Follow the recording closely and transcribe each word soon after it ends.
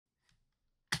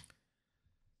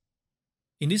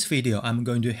In this video, I'm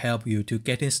going to help you to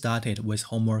getting started with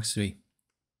homework 3.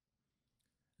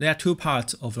 There are two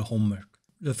parts of the homework.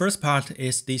 The first part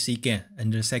is DC gain,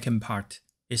 and the second part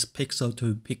is pixel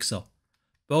to pixel.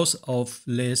 Both of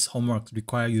these homework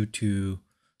require you to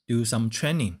do some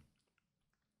training.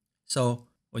 So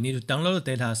we need to download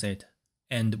the dataset,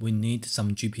 and we need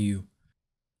some GPU.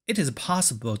 It is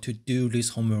possible to do this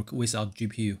homework without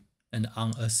GPU and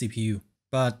on a CPU,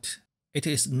 but it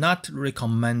is not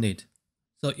recommended.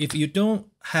 So if you don't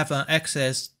have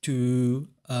access to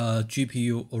a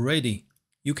GPU already,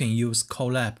 you can use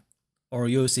Colab or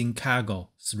using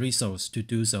Kaggl's resource to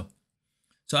do so.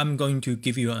 So I'm going to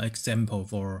give you an example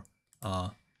for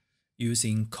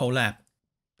using Colab.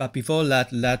 But before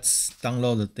that, let's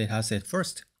download the dataset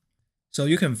first. So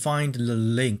you can find the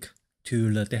link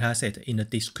to the dataset in the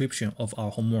description of our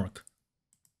homework.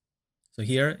 So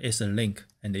here is a link,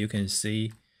 and you can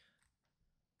see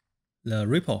the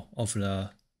repo of the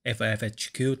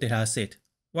FFHQ dataset.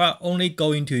 We're only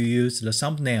going to use the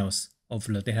thumbnails of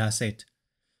the dataset,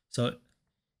 so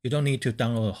you don't need to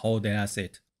download the whole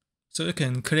dataset. So you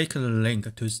can click the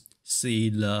link to see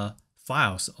the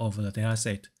files of the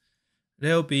dataset.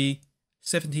 There will be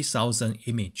 70,000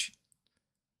 images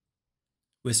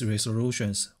with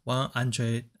resolutions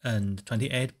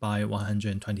 128 by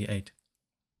 128.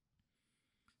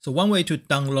 So one way to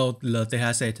download the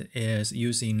dataset is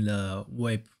using the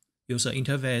web user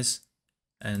interface,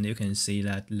 and you can see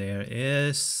that there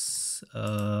is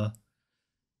a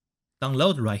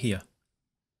download right here.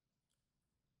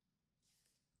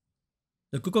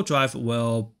 The Google Drive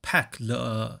will pack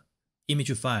the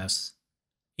image files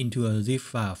into a zip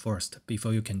file first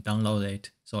before you can download it,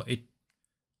 so it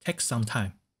takes some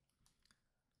time.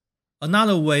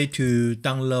 Another way to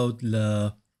download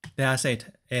the dataset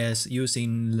is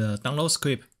using the download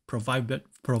script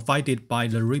provided by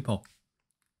the repo.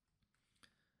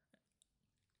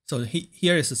 So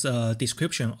here is a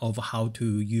description of how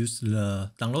to use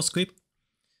the download script.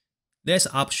 There's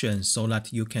options so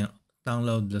that you can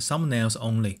download the thumbnails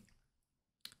only.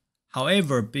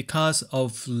 However, because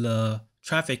of the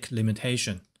traffic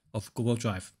limitation of Google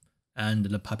Drive and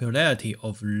the popularity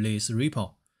of this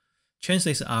repo,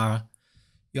 chances are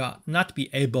you are not be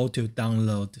able to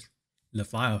download the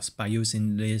files by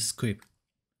using this script.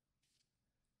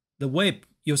 The web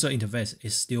user interface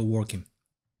is still working.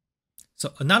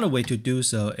 So another way to do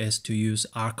so is to use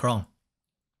rcron.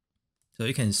 So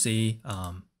you can see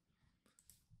I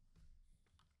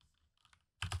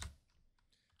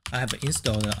have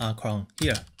installed the rcron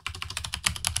here,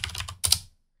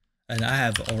 and I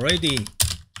have already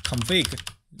configured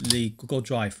the Google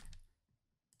Drive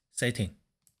setting.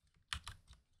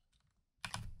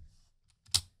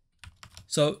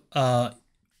 So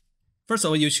first of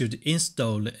all, you should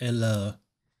install the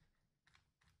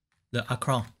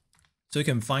rcron, so you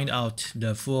can find out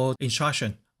the full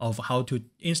instruction of how to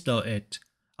install it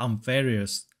on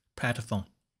various platforms.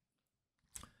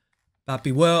 But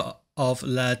beware of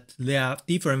that there are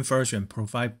different versions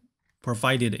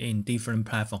provided in different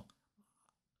platforms.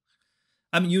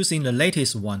 I'm using the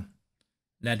latest one.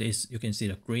 That is, you can see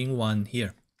the green one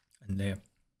here and there.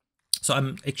 So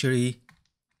I'm actually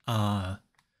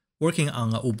working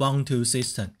on an Ubuntu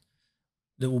system.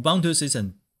 The Ubuntu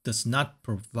system does not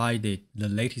provide the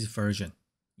latest version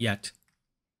yet.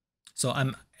 So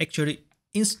I'm actually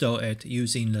install it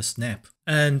using the snap.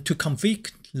 And to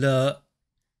configure the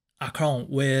account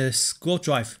with Google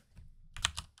Drive,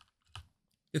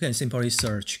 you can simply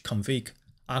search config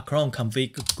account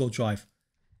config Google Drive,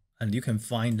 and you can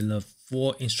find the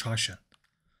full instruction.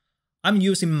 I'm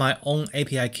using my own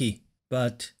API key,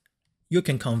 but you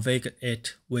can configure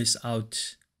it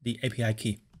without the API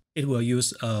key. It will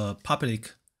use a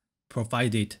public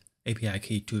provided API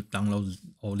key to download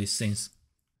all these things.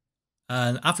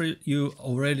 And after you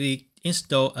already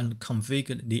install and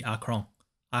configure the account,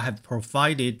 I have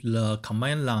provided the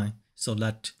command line so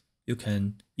that you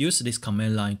can use this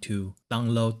command line to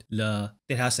download the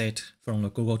dataset from the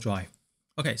Google Drive.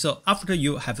 Okay, so after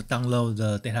you have downloaded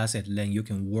the dataset, then you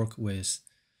can work with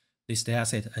this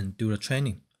dataset and do the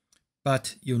training.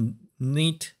 But you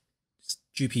need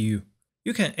GPU.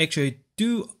 You can actually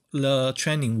do the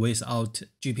training without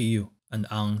GPU and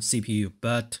on CPU,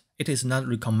 but it is not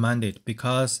recommended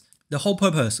because the whole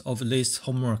purpose of this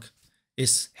homework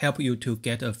is help you to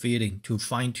get a feeling, to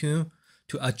fine-tune,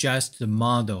 to adjust the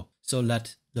model so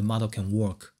that the model can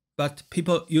work. But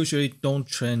people usually don't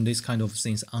train this kind of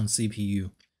things on CPU.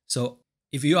 So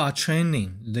if you are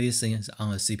training these things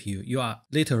on a CPU, you are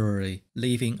literally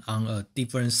living on a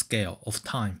different scale of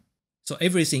time. So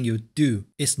everything you do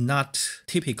is not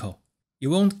typical. You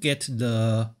won't get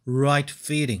the right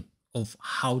feeling of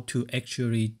how to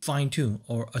actually fine-tune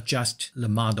or adjust the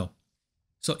model.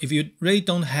 So if you really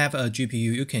don't have a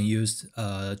GPU, you can use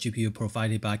a GPU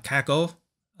provided by Kaggle,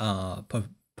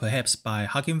 perhaps by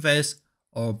Hugging Face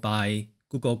or by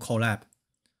Google Colab.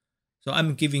 So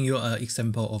I'm giving you an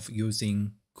example of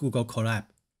using Google Colab.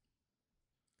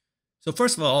 So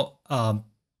first of all,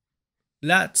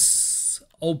 let's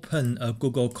open a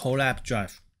Google Colab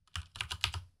drive.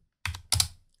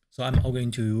 So I'm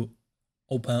going to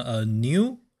open a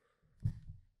new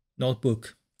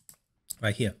notebook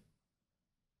right here.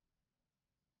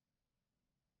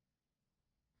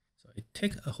 So it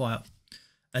takes a while,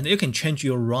 and you can change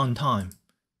your runtime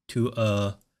to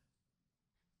a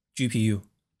GPU.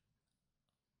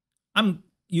 I'm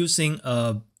using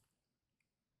a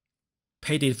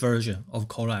paid version of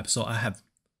Colab, so I have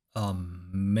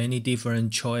many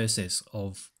different choices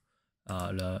of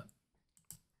the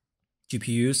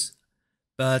GPUs,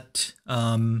 but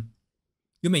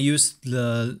you may use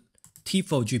the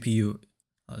T4 GPU,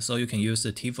 so you can use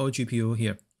the T4 GPU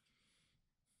here.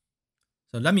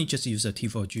 So let me just use the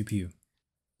T4 GPU.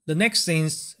 The next thing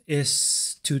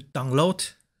is to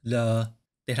download the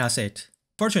dataset.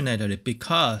 Fortunately,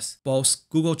 because both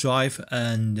Google Drive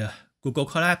and Google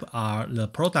Colab are the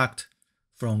product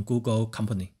from Google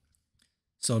company,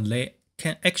 so they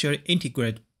can actually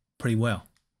integrate pretty well.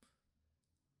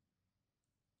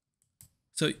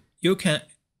 So you can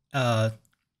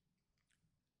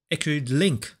actually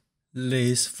link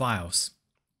these files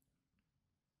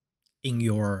in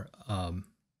your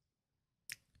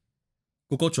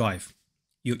Google Drive,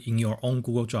 in your own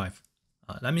Google Drive.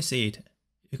 Let me see it.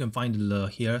 You can find the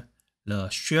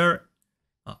share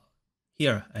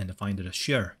here, and find the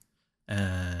share,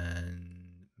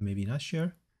 and maybe not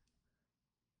share.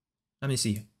 Let me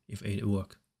see if it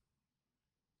work.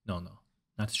 No,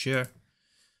 not share.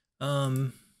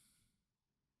 I'm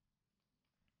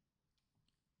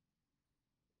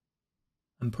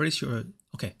pretty sure.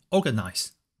 Okay,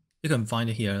 organize. You can find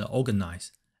it here,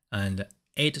 organize, and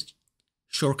add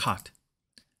shortcut,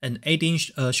 and adding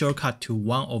a shortcut to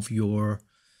one of your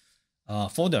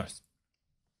folders.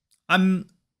 I'm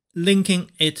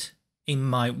linking it in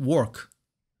my work.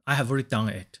 I have already done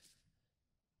it.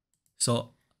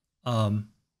 So let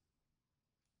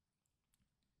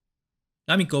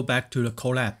me go back to the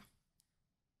Colab.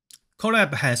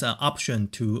 Colab has an option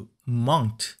to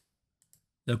mount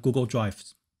the Google Drive.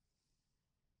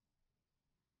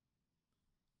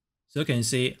 So you can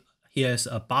see here's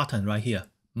a button right here,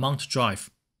 Mount Drive.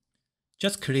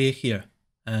 Just click here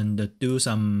and do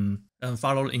some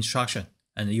follow the instruction,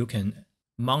 and you can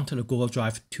mount the Google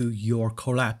Drive to your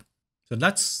Colab. So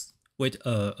let's wait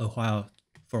a while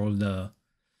for the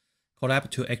Colab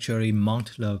to actually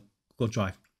mount the Google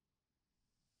Drive.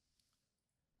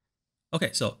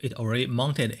 Okay, so it already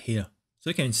mounted here.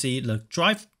 So you can see the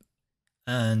drive,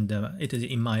 and it is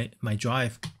in my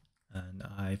drive, and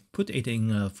I put it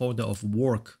in a folder of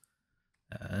work,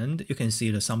 and you can see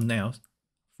the thumbnail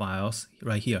files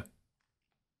right here.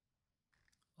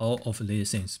 All of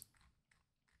these things.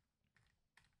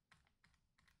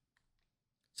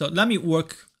 So let me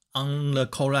work on the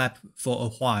Colab for a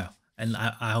while, and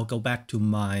I'll go back to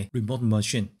my remote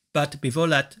machine. But before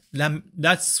that,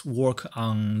 let's work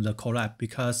on the Colab,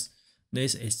 because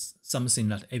this is something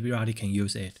that everybody can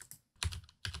use it.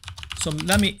 So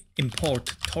let me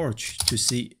import Torch to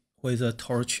see whether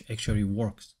Torch actually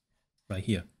works right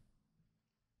here.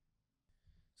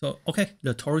 So okay,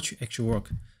 the Torch actually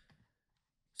works.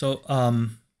 So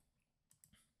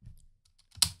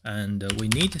and we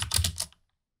need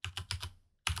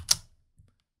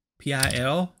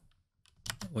PIL.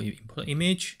 We import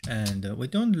image, and we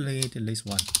don't need this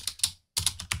one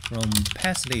from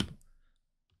pathlib.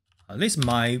 This is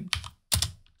my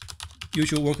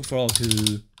usual workflow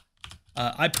to.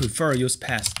 I prefer use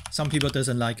path. Some people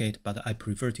doesn't like it, but I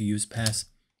prefer to use path.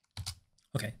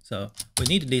 Okay, so we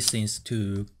need these things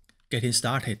to get it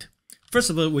started. First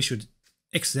of all, we should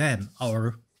examine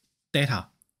our data.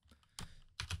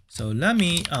 So let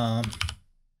me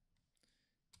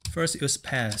first use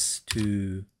path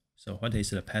to. So what is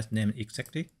the path name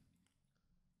exactly?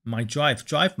 My drive.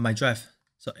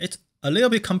 So it's a little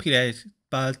bit complicated,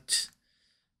 but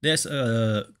there's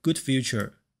a good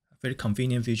feature, a very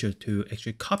convenient feature to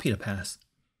actually copy the path.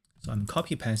 So I'm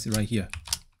copy path right here.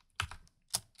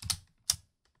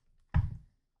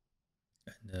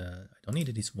 And I don't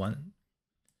need this one.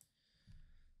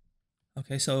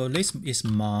 Okay, so this is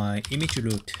my image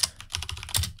root.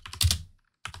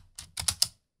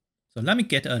 So let me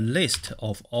get a list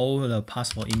of all the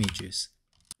possible images.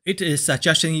 It is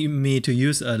suggesting me to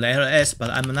use the LS, but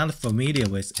I'm not familiar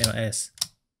with LS.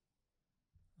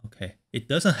 Okay, it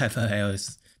doesn't have a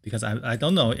else because I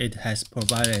don't know it has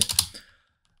provided.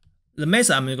 The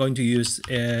method I'm going to use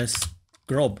is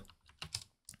group.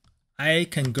 I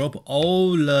can group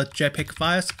all the JPEG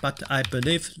files, but I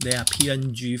believe they are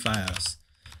PNG files.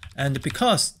 And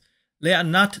because they are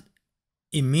not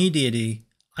immediately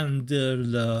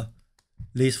under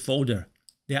this folder,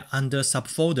 they are under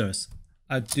subfolders.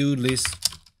 I do this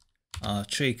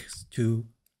trick to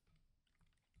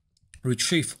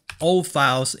retrieve all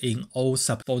files in all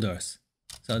subfolders.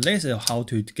 So this is how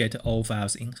to get all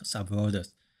files in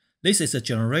subfolders. This is a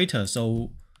generator,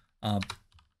 so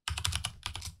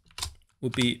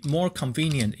would be more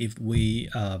convenient if we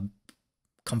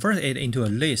convert it into a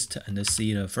list and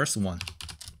see the first one.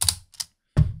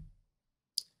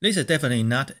 This is definitely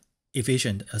not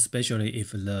efficient, especially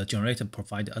if the generator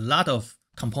provides a lot of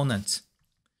components.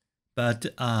 But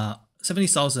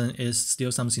 70,000 is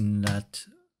still something that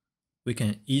we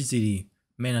can easily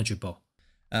manageable.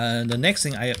 The next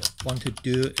thing I want to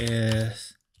do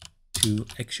is to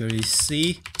actually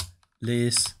see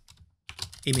this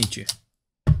image.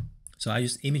 So I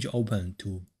use image open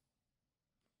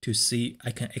to see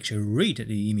I can actually read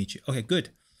the image. Okay, good.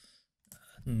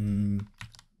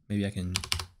 Maybe I can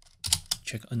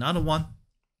check another one.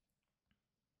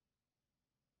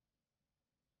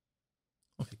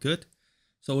 Okay, good.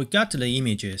 So we got the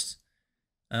images,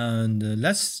 and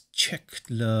let's check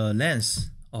the length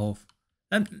of.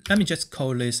 Let me just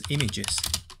call this images,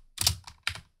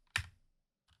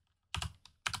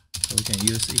 so we can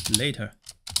use it later.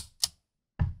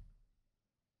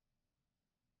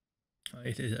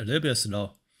 It is a little bit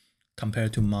slow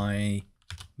compared to my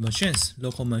machines,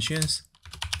 local machines.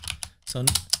 So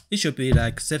it should be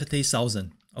like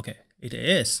 70,000. Okay, it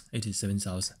is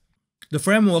 87,000. The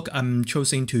framework I'm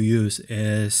choosing to use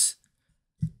is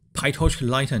PyTorch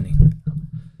Lightning.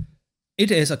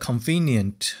 It is a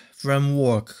convenient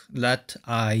framework that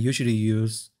I usually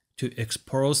use to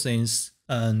explore things.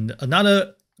 And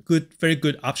another very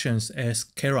good option is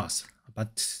Keras.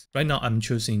 But right now I'm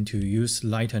choosing to use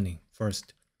Lightning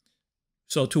first.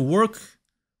 So to work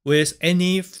with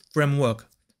any framework,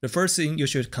 the first thing you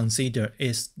should consider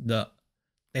is the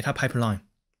data pipeline.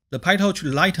 The PyTorch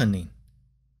Lightning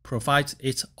provides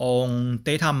its own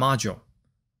data module,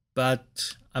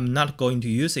 but I'm not going to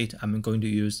use it. I'm going to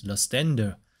use the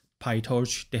standard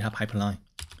PyTorch data pipeline.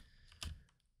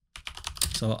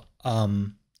 So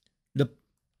the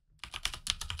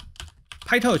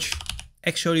PyTorch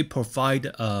actually provide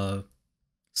a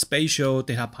spatial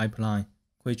data pipeline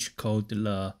which called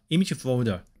the image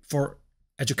folder. For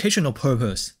educational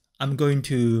purpose, I'm going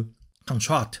to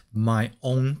construct my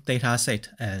own data set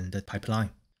and the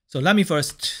pipeline. So let me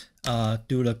first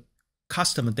do the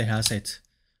custom dataset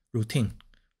routine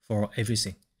for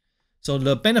everything. So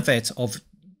the benefits of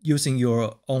using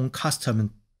your own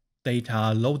custom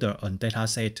data loader and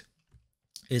dataset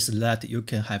is that you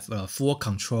can have full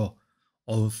control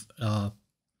of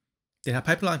data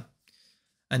pipeline.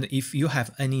 And if you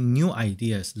have any new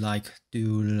ideas like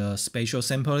do the spatial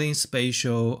sampling,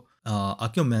 spatial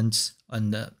arguments,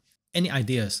 and any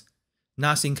ideas,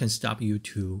 nothing can stop you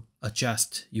to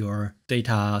adjust your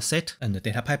data set and the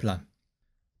data pipeline.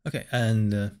 Okay,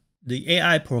 and the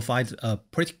AI provides a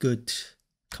pretty good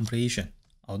completion.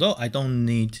 Although I don't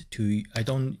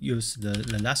use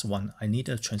the last one, I need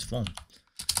a transform.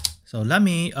 So let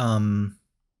me, so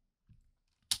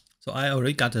I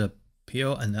already got a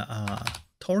PO and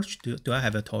torch. Do I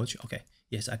have a torch? Okay,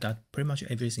 yes, I got pretty much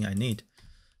everything I need.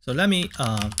 So let me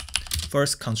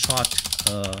first construct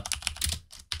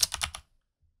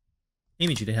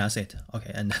image dataset.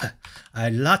 Okay, and I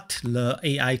let the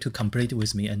AI to complete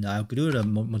with me, and I'll do the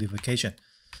modification.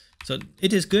 So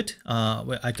it is good.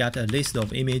 I got a list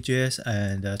of images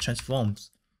and transforms.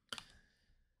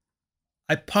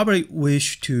 I probably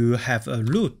wish to have a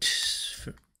root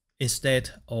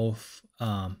instead of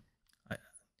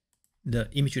the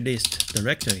image list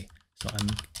directory. So I'm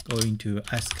going to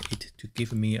ask it to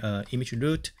give me an image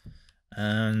root,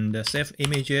 and the save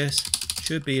images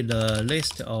should be the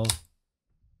list of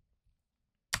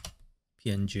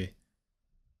PNG.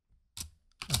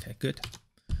 Okay, good.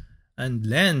 And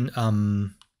then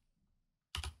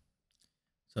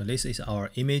so this is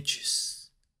our image,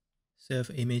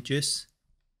 save images.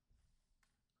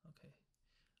 Okay,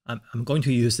 I'm going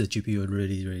to use the GPU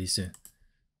really soon.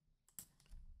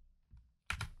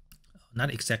 Not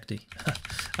exactly,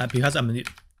 because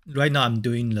right now I'm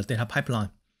doing the data pipeline,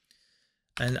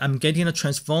 and I'm getting the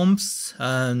transforms,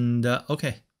 and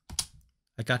okay,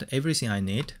 I got everything I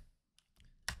need.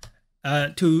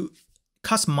 To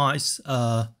customize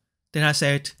data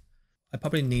set, I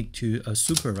probably need to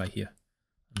super right here.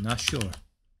 I'm not sure.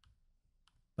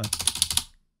 but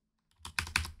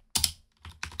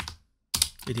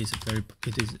it is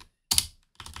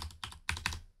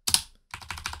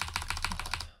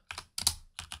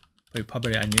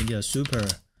probably I need a super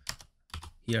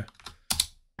here.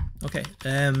 Okay,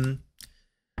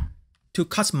 to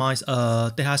customize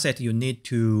a dataset, you need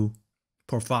to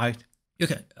provide.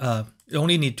 Okay, you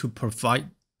only need to provide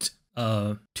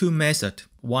two methods.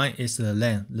 One is the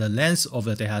length of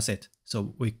the dataset.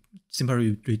 So we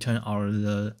simply return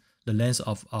the length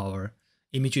of our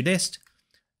image list,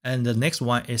 and the next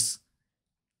one is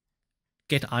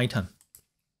get item.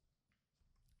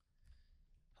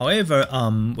 However,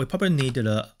 we probably need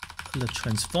the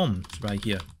transforms right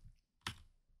here.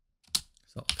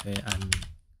 So okay, I'm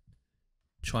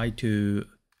try to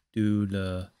do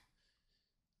the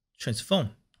transform.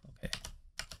 Okay,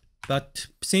 but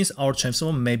since our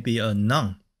transform may be a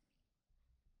none,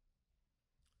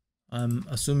 I'm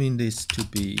assuming this to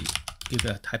be give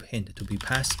a type hint to be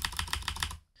passed.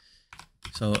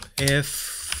 So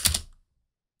if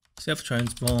self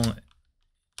transform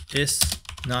is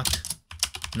not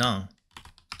none,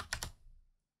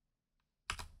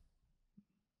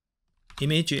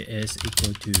 image is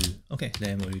equal to, okay,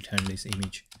 then we'll return this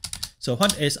image. So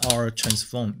what is our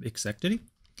transform exactly?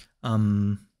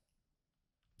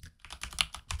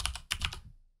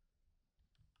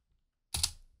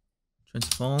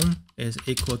 Transform is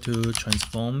equal to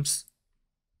transforms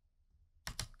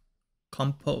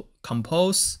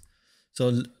compose.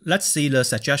 So let's see the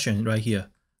suggestion right here.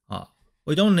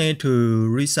 We don't need to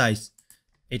resize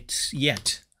it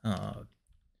yet.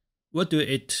 We'll do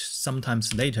it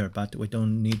sometimes later, but we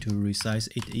don't need to resize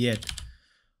it yet.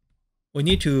 We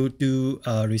need to do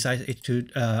resize it to,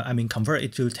 convert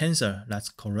it to tensor. That's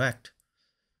correct.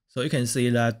 So you can see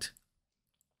that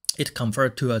it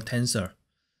convert to a tensor,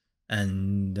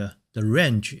 and the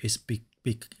range is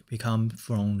become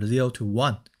from 0 to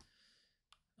 1.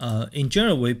 In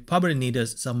general, we probably need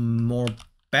some more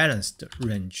balanced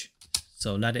range.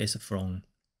 So that is from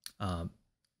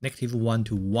 -1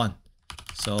 to 1.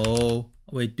 So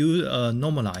we do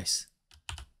normalize.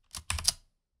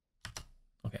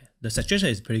 Okay, the suggestion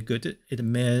is pretty good. It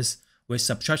means we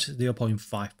subtract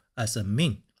 0.5 as a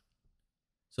mean.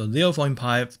 So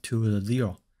 0.5 to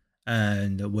 0,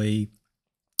 and we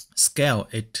scale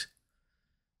it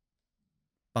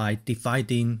by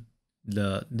dividing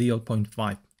the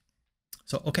 0.5.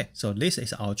 So okay, so this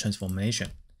is our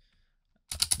transformation.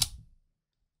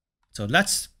 So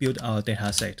let's build our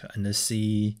data set and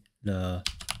see the,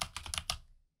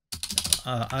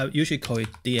 I usually call it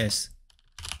DS.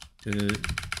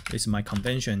 It's my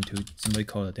convention to simply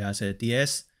call the data set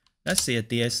DS. Let's see a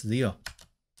DS0.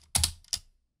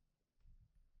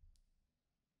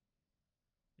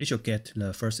 It should get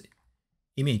the first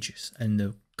images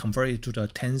and convert it to the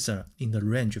tensor in the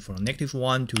range from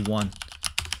 -1 to 1.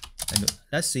 And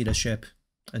let's see the shape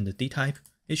and the D type.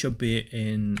 It should be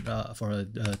in, for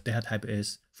the data type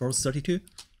is 432,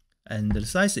 and the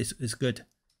size is good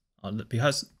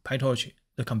because PyTorch,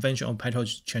 the convention of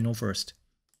PyTorch channel first.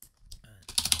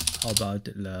 How about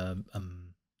the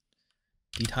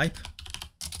D type?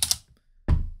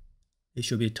 It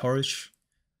should be Torch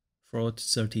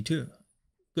 432.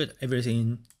 Good,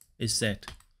 everything is set.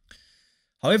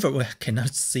 However, we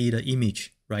cannot see the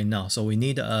image right now, so we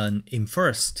need an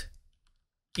inverse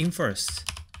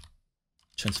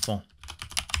transform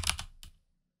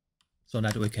so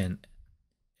that we can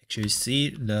actually see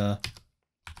the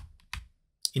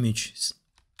images.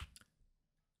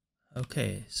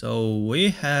 Okay, so we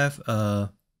have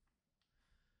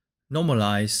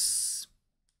normalize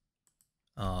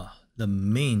the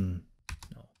mean.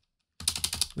 No,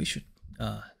 we should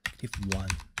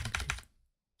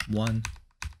 -1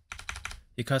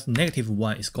 because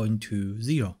 -1 is going to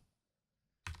 0.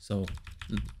 So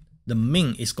the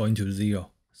mean is going to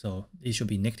 0. So it should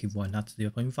be -1, not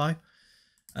 0.5.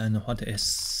 And what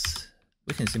is,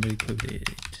 we can simply put it,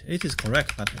 it is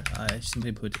correct, but I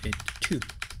simply put it 2.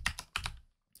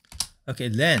 Okay,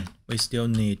 then we still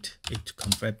need it to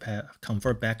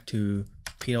convert back to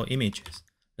PL images.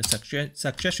 The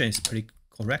suggestion is pretty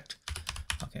correct.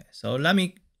 Okay, so let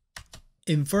me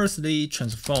inversely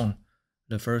transform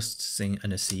the first thing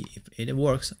and see if it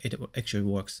works. It actually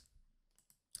works.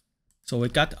 So we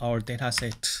got our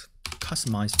dataset,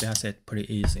 customized dataset, pretty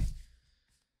easy.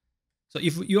 So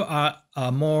if you are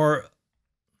more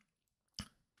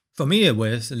familiar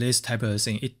with this type of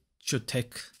thing, it should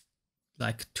take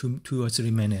like 2 or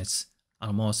 3 minutes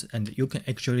almost, and you can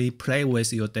actually play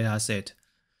with your dataset.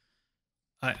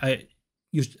 I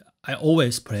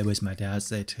always play with my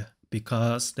dataset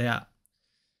because there are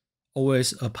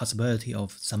always a possibility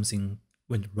of something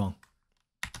went wrong.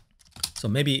 So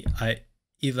maybe I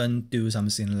even do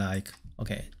something like,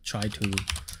 okay, try to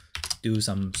do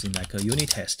something like a unit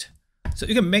test. So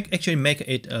you can actually make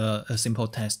it a simple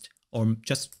test, or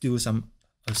just do some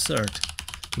assert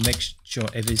to make sure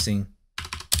everything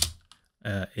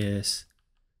is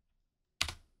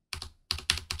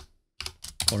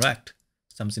correct.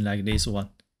 Something like this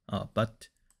one. But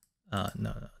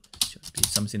no, it should be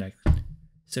something like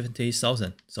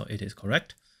 70,000. So it is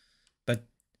correct. But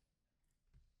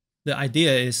the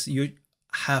idea is you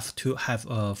have to have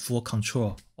a full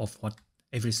control of what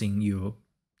everything you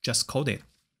just coded.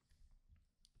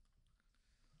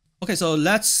 Okay, so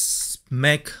let's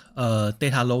make a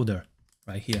data loader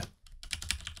right here.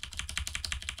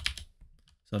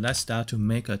 So let's start to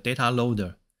make a data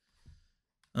loader.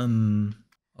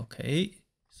 Okay,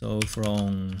 so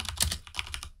so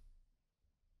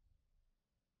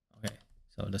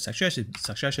the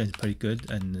succession is pretty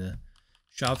good, and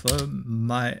shuffle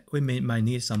we might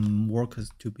need some workers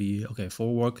to be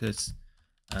 4 workers,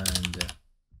 and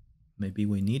maybe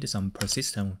we need some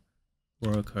persistent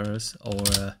workers,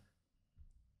 or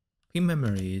pin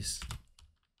memories.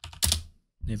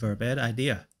 Never a bad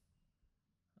idea.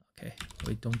 Okay,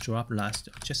 we don't drop last.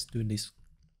 Just do this.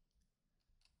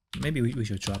 Maybe we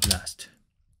should drop last.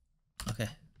 Okay.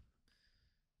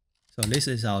 So this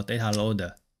is our data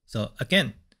loader. So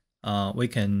again, we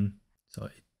can. So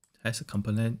it has a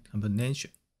component about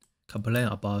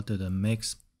the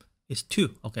max is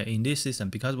 2. Okay, in this system,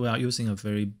 because we are using a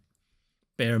very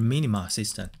bare minima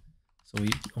system, so we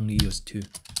only use 2.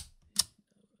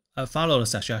 Follow the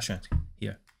suggestion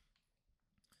here.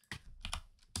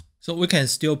 So we can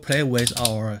still play with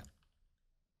our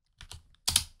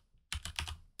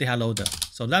data loader.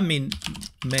 So let me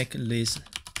make this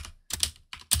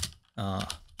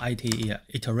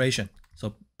iteration.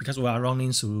 So because we are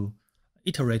running through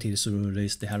iterated through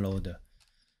this data loader,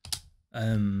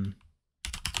 I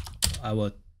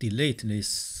will delete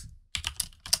this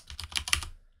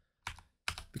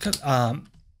because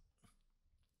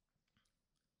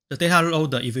the data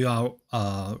loader, if you are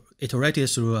iterated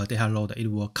through a data loader,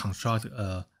 it will construct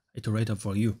a iterator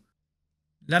for you.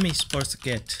 Let me first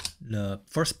get the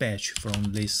first batch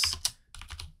from this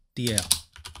DL.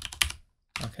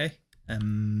 Okay,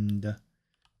 and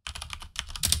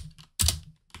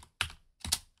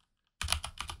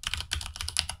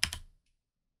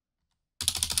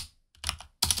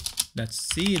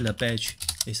let's see the batch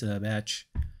is a batch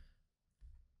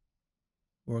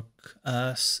work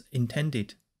as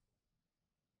intended.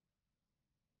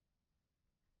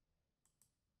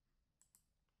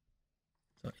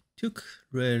 So it took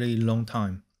really long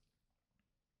time.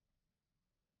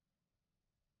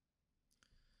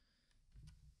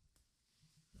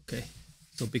 Okay,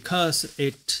 so because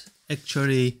it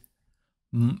actually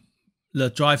the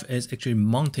drive is actually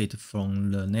mounted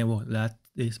from the network, that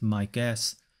is my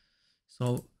guess.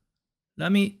 So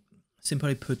let me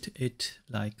simply put it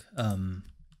like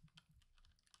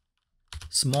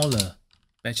smaller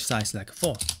batch size, like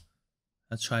 4.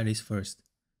 Let's try this first.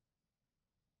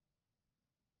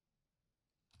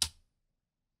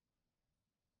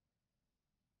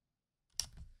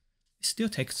 It still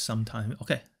takes some time.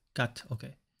 Okay, got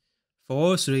okay.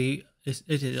 4, 3 it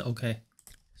is okay.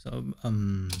 So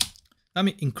let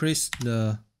me increase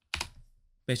the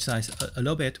batch size a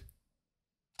little bit.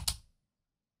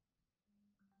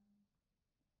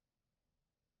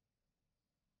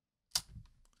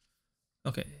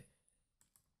 Okay.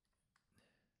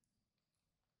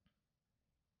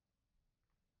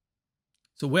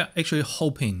 So we're actually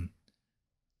hoping.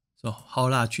 So how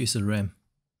large is the RAM?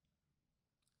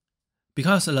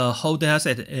 Because the whole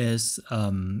dataset is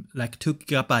like 2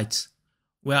 GB,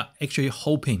 we are actually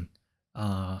hoping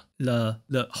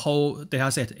the whole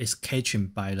dataset is caching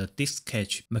by the disk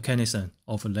cache mechanism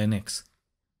of Linux.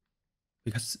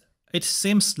 Because it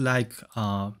seems like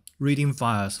reading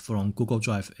files from Google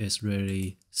Drive is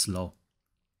really slow.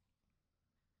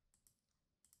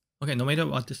 Okay, no matter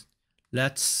what,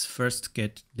 let's first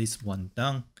get this one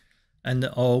done. And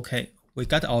okay, we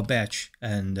got our batch,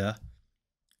 and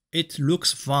it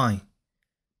looks fine,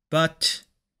 but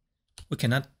we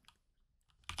cannot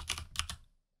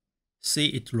see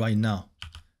it right now.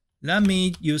 Let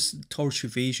me use torch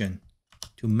vision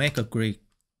to make a grid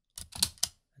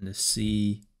and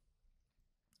see.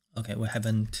 Okay, we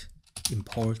haven't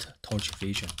imported torch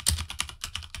vision.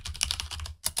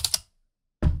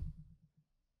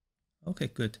 Okay,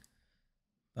 good.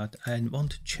 But I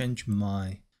want to change we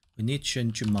need to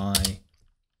change my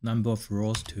number of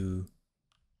rows to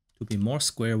be more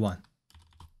square one.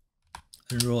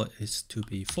 And row is to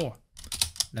be 4.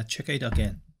 Let's check it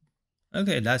again.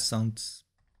 Okay, that sounds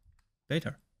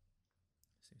better.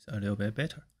 It's a little bit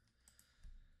better.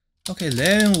 Okay,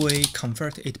 then we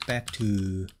convert it back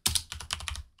to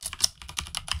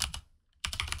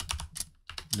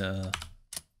the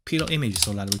pillow image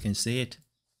so that we can see it.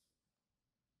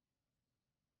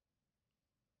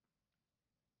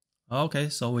 Okay,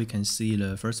 so we can see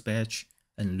the first batch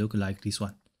and look like this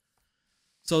one.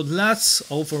 So that's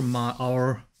over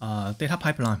our data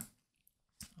pipeline.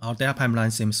 Our data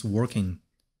pipeline seems working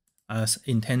as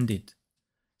intended.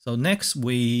 So next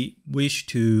we wish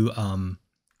to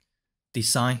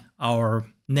design our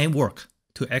network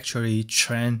to actually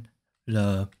train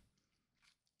the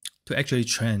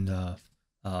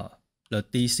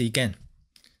DC GAN.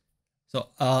 So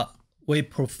we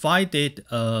provided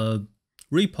a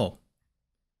repo.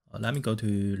 Let me go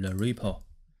to the repo.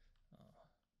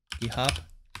 GitHub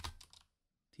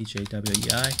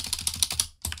TJWEI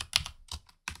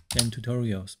GAN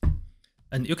tutorials,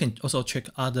 and you can also check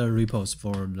other repos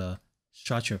for the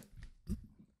structure.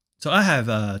 So I have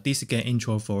a DC GAN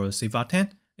intro for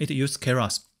CVAR10. It uses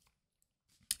Keras.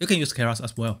 You can use Keras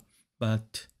as well,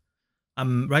 but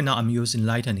right now I'm using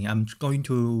Lightning. I'm going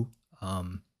to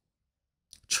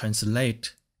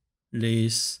translate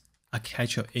this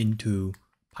architecture into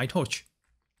PyTorch.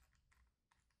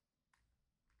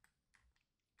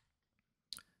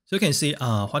 So you can see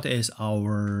what is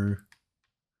our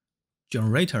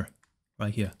generator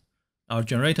right here. Our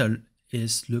generator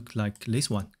is look like this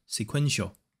one,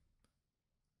 sequential.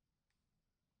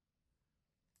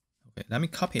 Okay, let me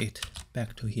copy it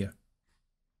back to here.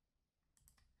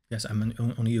 Yes, I'm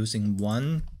only using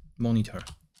one monitor.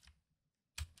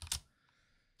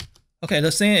 Okay,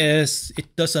 the thing is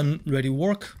it doesn't really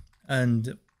work,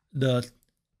 and the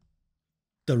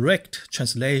direct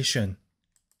translation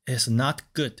is not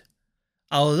good.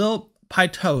 Although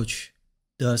PyTorch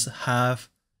does have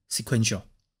sequential,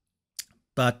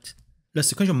 but the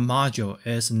sequential module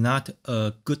is not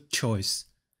a good choice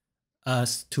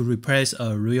as to replace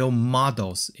real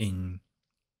models in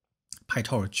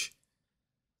PyTorch.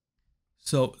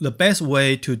 So the best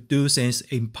way to do things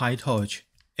in PyTorch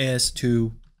is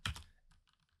to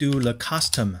do the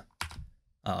custom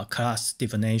class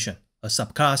definition, a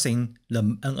subclassing the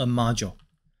NN module.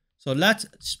 So let's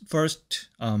first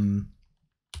from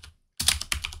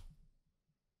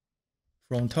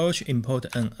torch import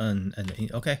NN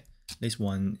and okay, this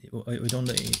one we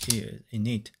don't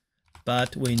need,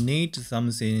 but we need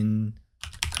something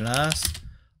class.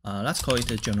 Let's call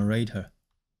it a generator.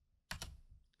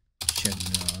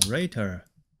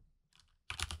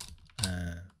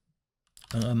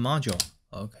 NN module.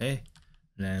 Okay,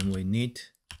 then we need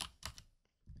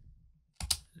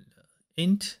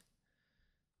int.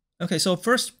 Okay, so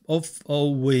first of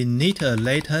all, we need a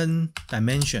latent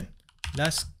dimension.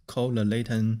 Let's call the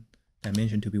latent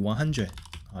dimension to be 100.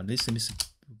 This seems to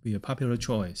be a popular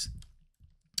choice.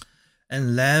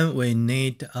 And then we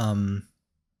need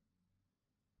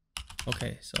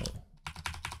okay, so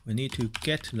we need to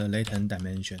get the latent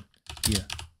dimension here.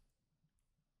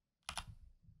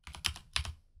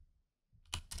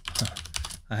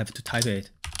 I have to type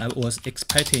it. I was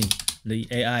expecting the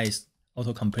AI's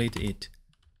autocomplete it.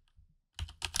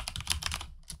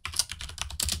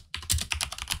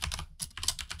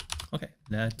 Okay,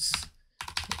 let's.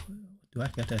 Do I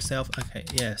get a self? Okay,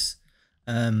 yes.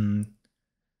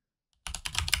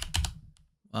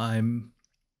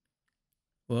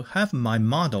 Will have my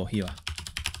model here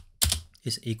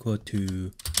is equal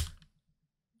to.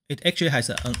 It actually has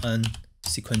an NN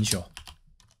sequential.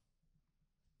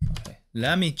 Okay,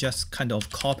 let me just kind of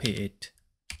copy it.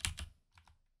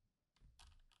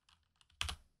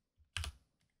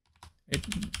 It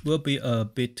will be a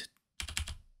bit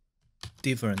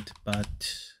different,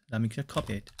 but let me just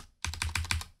copy it.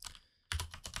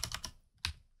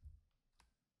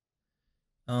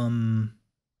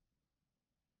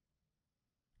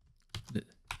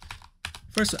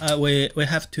 First, we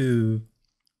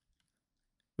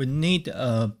need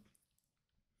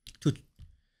to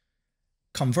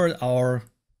convert our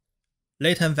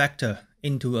latent vector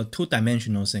into a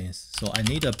two-dimensional thing. So I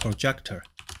need a projector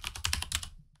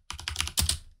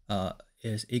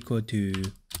is equal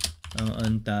to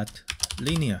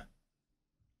n.linear.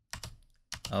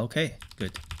 Okay,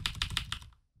 good.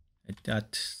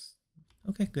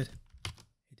 Okay, good.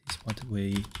 It is what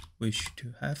we wish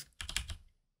to have.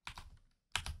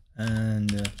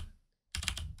 And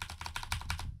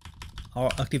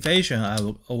our activation, I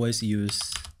will always use.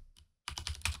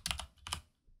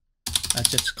 I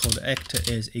just call the act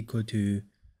is equal to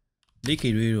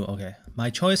leaky relu. Okay, my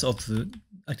choice of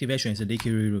activation is leaky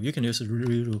relu. You can use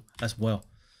relu as well.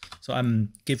 So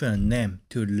I'm giving a name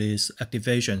to this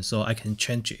activation so I can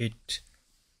change it.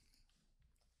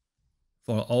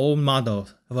 for all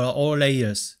models, for all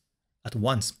layers at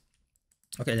once.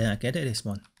 Okay, then I get this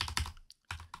one.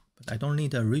 But I don't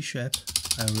need a reshape.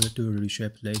 I will do a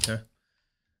reshape later.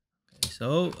 Okay,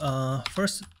 so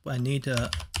first I need a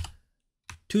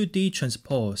 2D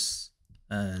transpose,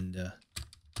 and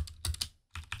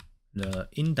the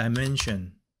in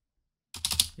dimension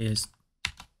is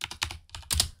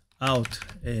out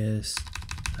is,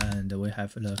 and we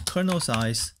have the kernel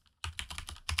size.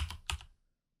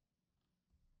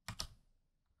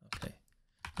 Okay,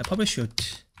 I probably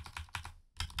should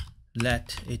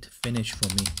let it finish for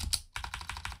me.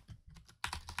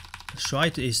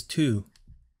 Stride is 2.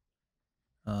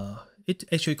 It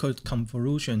actually called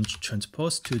convolution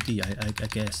transpose 2D, I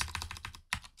guess.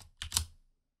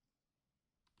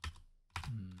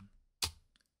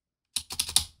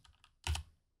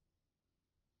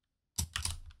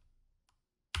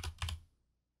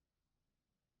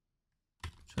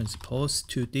 Transpose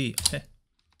 2D. Okay.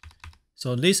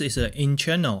 So this is an in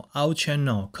channel, out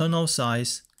channel, kernel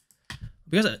size.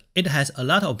 Because it has a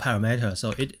lot of parameters,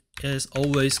 so it is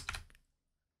always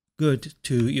good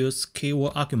to use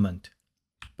keyword argument.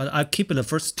 But I keep the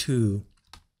first 2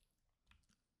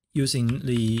 using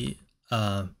the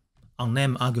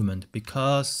unnamed argument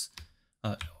because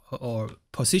or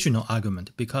positional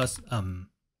argument, because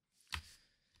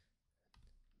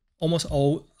almost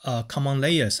all common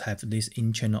layers have this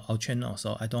in channel, out channel,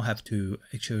 so I don't have to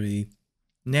actually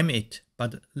name it.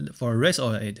 But for the rest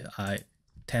of it, I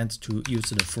tend to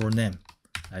use the full name.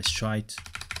 I stride.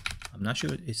 I'm not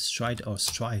sure it's stride or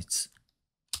strides.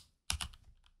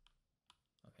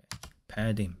 Okay,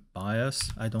 padding,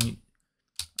 bias. I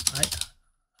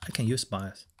can use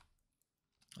bias.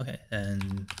 Okay,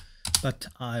 but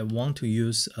I want to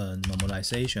use a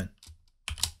normalization,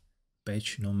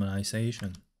 batch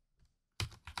normalization.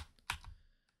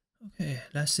 Okay,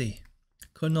 let's see.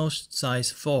 Kernel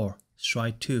size 4,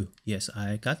 stride 2. Yes,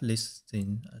 I got this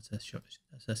thing as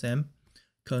the same.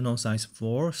 Kernel size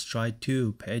 4, stride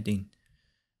 2, padding.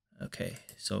 Okay,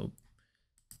 so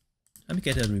let me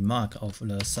get a remark of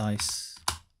the size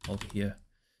over here.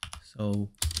 So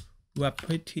we are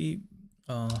pretty,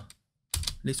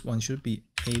 this one should be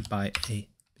A by A,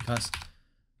 because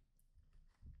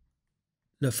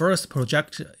the first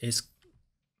project is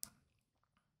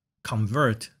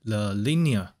convert the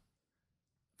linear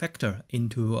vector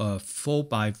into a 4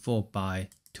 by 4 by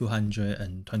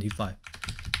 225.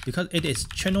 Because it is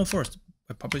channel first,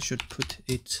 I probably should put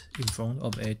it in front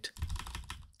of it.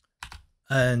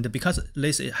 And because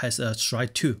this it has a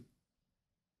stride 2,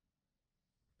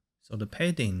 so the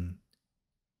padding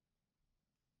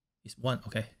is 1.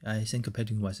 Okay, I think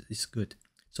padding is good.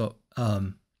 So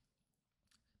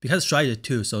because stride is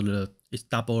 2, so it's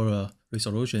double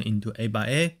resolution into A by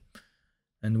A.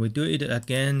 And we do it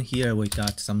again. Here we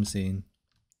got something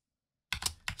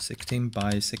 16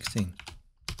 by 16.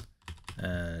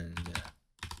 And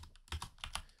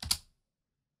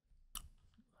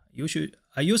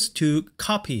I used to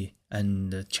copy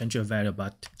and change the value,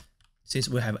 but since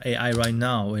we have AI right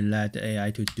now, we let the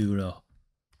AI to do the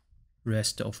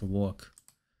rest of the work.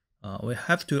 We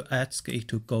have to ask it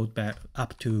to go back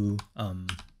up to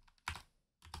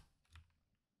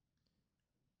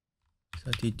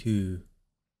 32.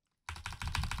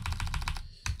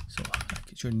 So I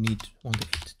actually want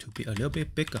it to be a little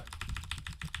bit bigger,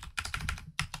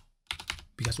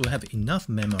 because we have enough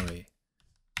memory.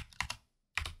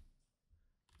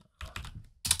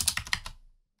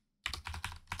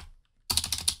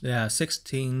 There are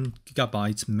 16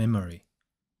 gigabytes memory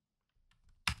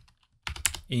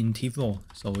in T4,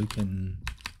 so we can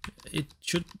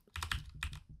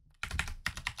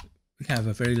have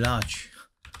a very large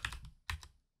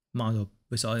model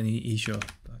without any issue.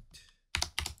 But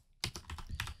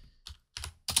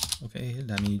okay,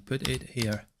 let me put it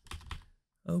here.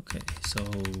 Okay, so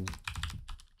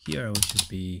here we should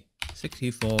be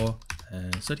 64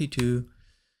 and 32,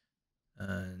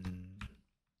 and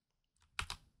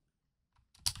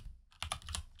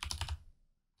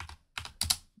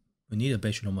we need a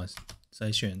batch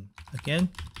normalization again.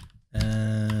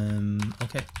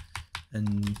 Okay,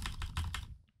 and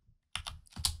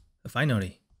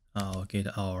finally I'll get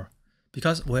our,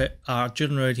 because we are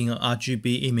generating an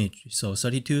RGB image, so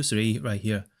 32.3 right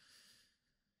here.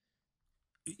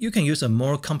 You can use a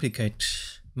more complicated,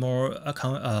 more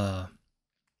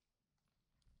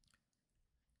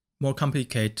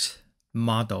complicated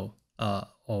model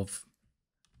of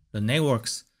the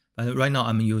networks, but right now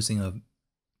I'm using a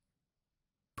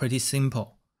pretty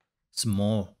simple,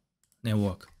 small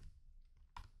network.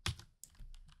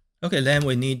 Okay, then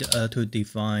we need to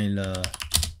define the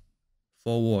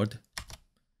forward.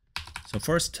 So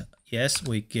first, yes,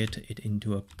 we get it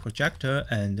into a projector,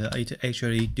 and it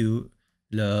actually do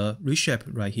the reshape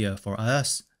right here for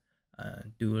us.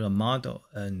 Do the model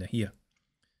and here.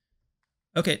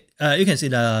 Okay, you can see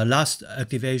the last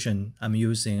activation I'm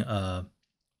using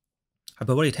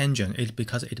hyperbolic tangent. It's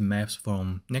because it maps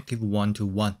from -1 to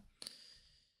 1.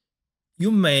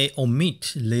 You may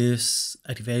omit this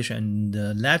activation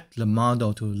and let the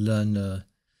model to learn the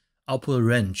output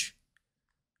range.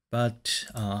 But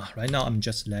right now I'm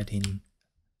just letting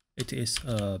it is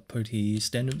a pretty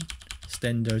standard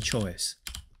choice.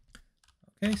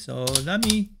 Okay, so let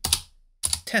me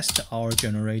test our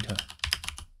generator.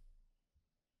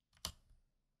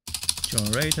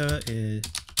 Generator is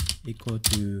equal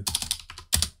to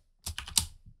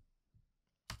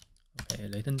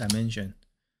latent dimension,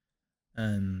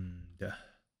 and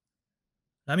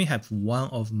let me have one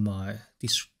of my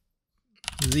this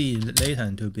z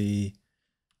latent to be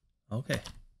okay.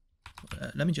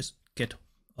 Let me just get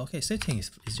setting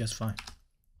is just fine.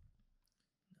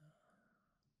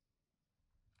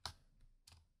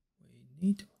 We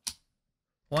need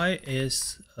why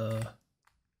is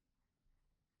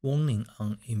warning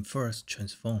on inverse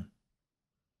transform,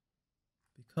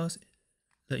 because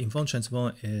the inverse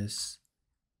transform is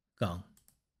gone.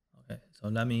 Okay, so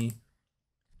let me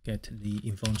get the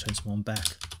inverse transform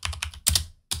back.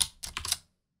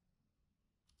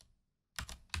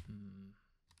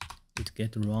 It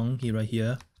get wrong here, right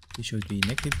here. It should be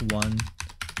 -1,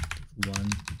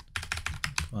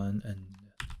 1, and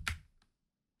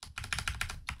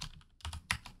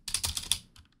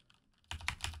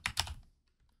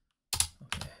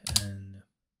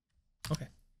okay.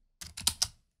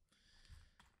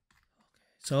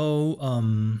 So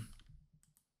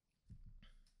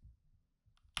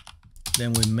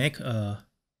then we make a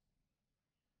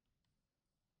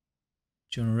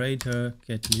generator,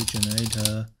 get new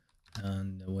generator,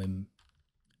 and we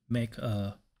make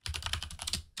a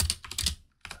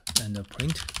and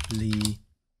print the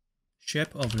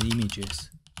shape of the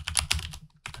images,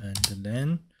 and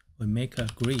then we make a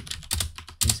grid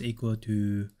is equal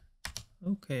to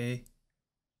okay,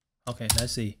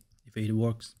 let's see if it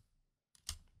works.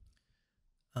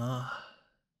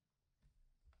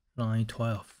 Line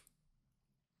 12.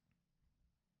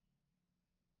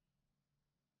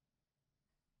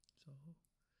 So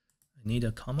I need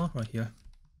a comma right here.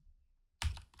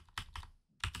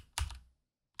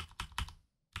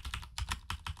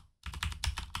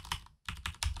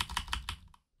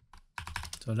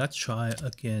 So let's try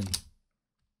again.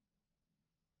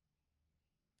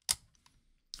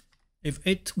 If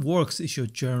it works, it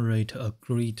should generate a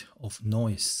grid of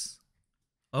noise.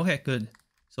 Okay, good.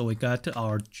 So we got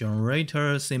our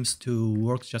generator seems to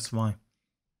work just fine.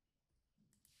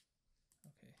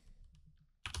 Okay.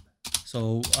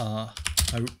 So I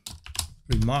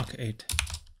remark it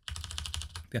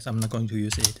because I'm not going to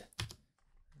use it.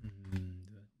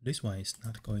 This one is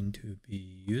not going to be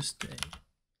used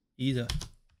either.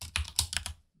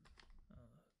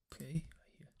 Okay.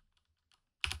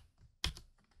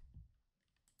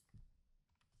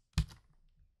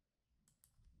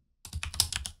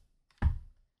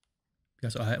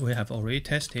 Because we have already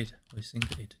tested, we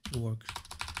think it works,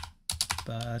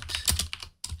 but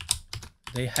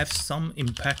they have some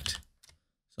impact,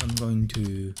 so I'm going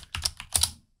to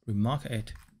remark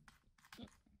it.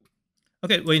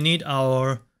 Okay, we need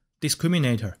our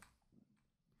discriminator.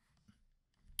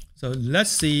 So let's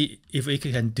see if we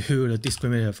can do the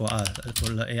discriminator for us,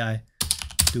 for the AI,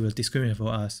 do a discriminator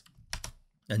for us,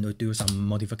 and we'll do some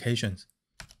modifications.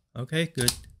 Okay,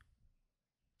 good.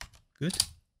 Good.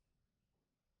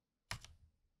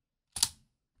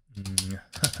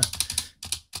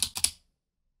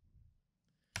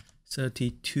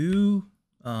 32.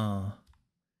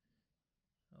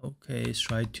 Okay, let's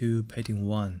try to painting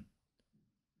 1.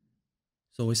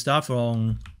 So we start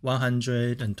from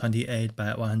 128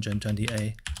 by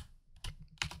 128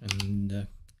 and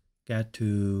get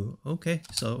to okay.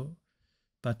 So,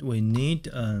 but we need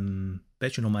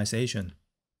batch normalization.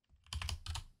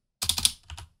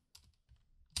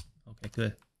 Okay,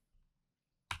 good.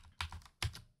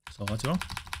 So what's wrong?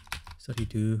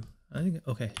 32. I think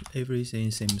okay.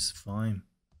 Everything seems fine.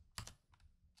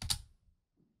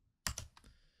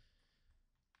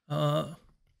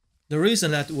 The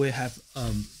reason that we have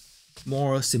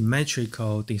more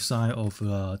symmetrical design of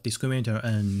discriminator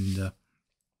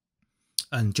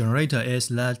and generator is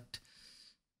that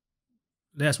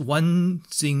there's one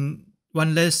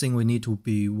less thing we need to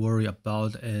be worried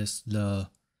about is the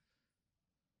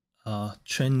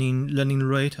learning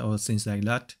rate or things like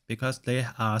that, because they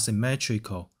are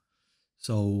symmetrical.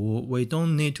 So we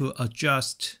don't need to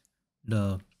adjust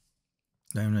the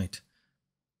Right.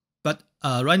 But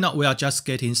right now we are just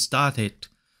getting started.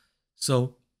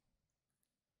 So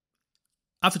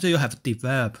after you have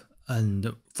developed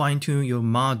and fine-tune your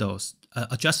models,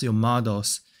 adjust your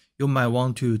models, you might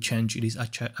want to change this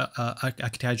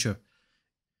architecture.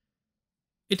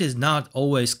 It is not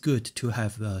always good to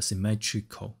have a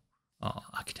symmetrical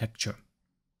architecture.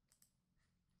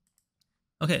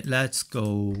 Okay, let's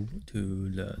go to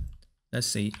the, let's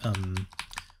see,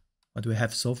 what do we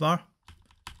have so far?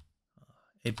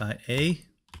 A by A.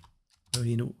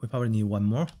 We probably need one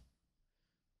more.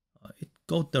 It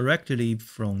goes directly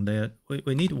from there.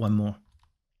 We need one more.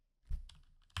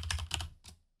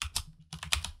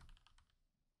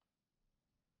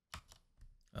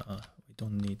 We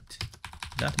don't need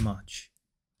that much.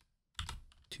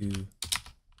 2,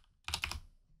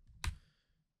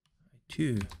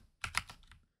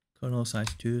 kernel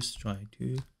size 2, strike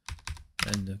 2,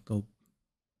 and go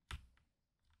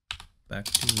back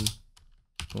to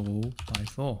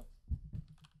 4x4.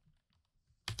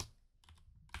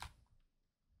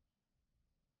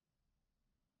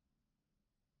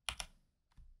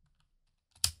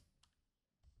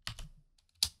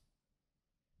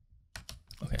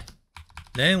 Okay,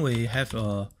 then we have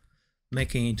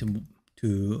making it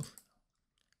to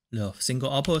the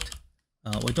single output.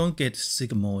 We don't get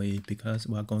sigmoid because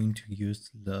we are going to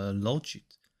use the logic.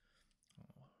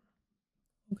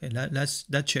 Okay, let's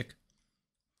check.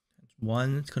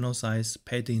 1 kernel size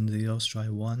padding 0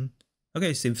 strike 1.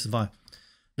 Okay, seems fine.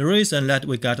 The reason that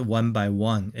we got 1 by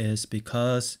 1 is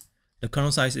because the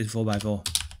kernel size is 4 by 4,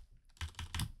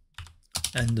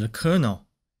 and the kernel,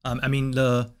 I mean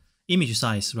the image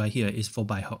size right here is 4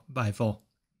 by 4.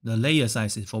 The layer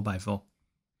size is 4 by 4.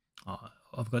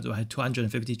 Of course, we have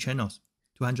 250 channels,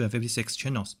 256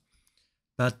 channels,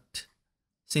 but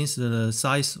since the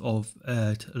size of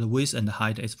the width and the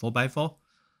height is 4 by 4,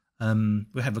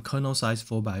 we have a kernel size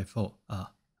 4 by 4,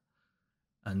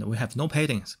 and we have no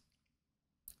paddings,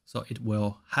 so it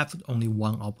will have only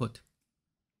one output.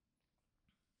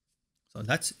 So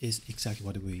that is exactly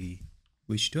what we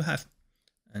wish to have.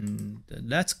 And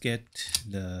let's get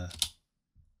the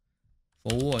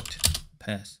forward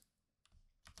path.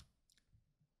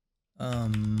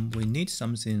 We need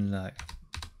something like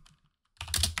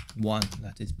 1.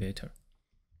 That is better.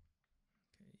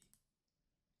 Okay.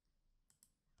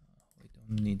 We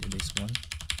don't need this one.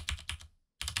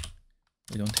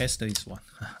 We don't test this one.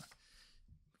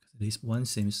 This one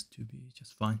seems to be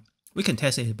just fine. We can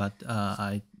test it, but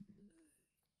I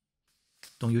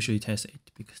don't usually test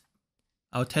it because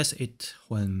I'll test it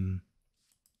when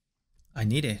I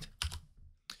need it.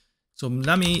 So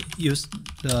let me use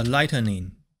the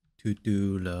lightning to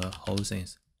do the whole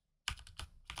things.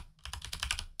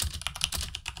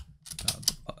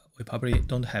 We probably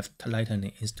don't have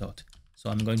lightning installed, so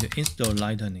I'm going to install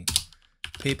lightning.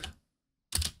 Pip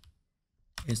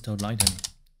install lightning.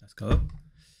 Let's go.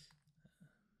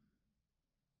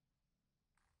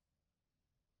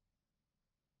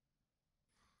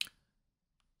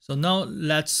 So now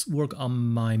let's work on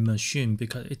my machine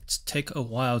because it takes a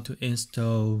while to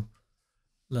install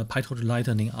the PyTorch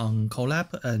Lightning on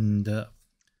Colab, and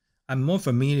I'm more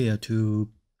familiar to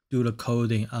do the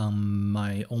coding on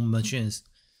my own machines.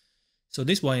 So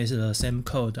this one is the same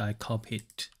code I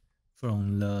copied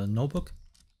from the notebook,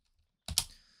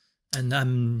 and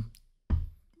I'm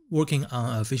working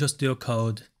on a Visual Studio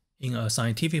Code in a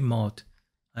scientific mode.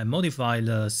 I modify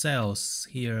the cells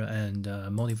here and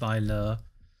modify the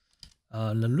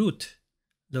root,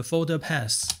 the folder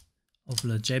path of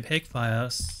the JPEG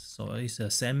files. So it's the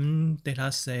same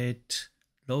dataset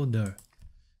loader,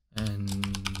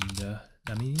 and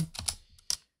let me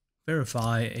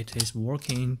verify it is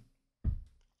working.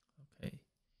 Okay,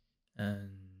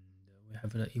 and we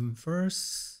have the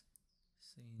inverse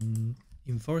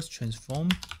transform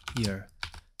here.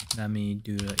 Let me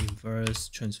do the inverse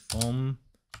transform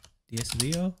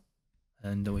ds0,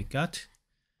 and we got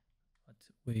what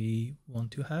we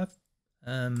want to have.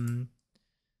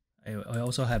 I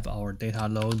also have our data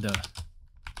loader,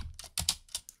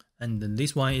 and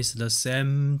this one is the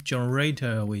same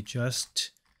generator we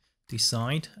just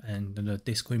designed, and the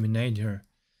discriminator,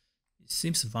 it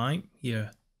seems fine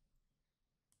here.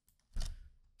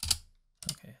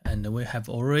 Okay, and we have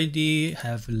already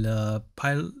have the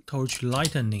PyTorch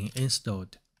Lightning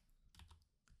installed.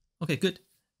 Okay, good.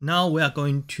 Now we are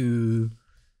going to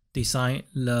design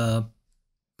the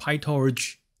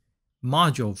PyTorch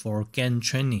module for GAN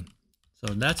training.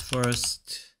 So let's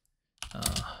first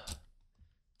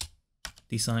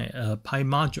design a the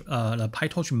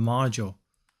PyTorch module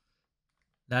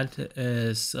that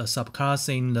is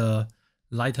subclassing the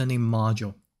Lightning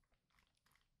module.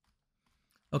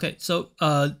 Okay, so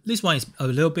this one is a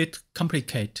little bit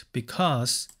complicated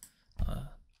because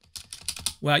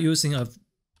we are using a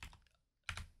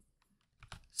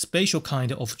special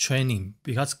kind of training,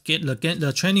 because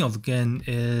the training of GAN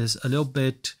is a little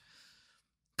bit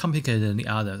complicated than the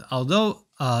others. Although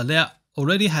they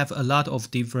already have a lot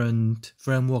of different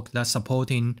framework that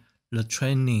supporting the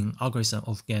training algorithm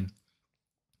of GAN.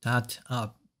 That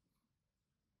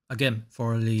again,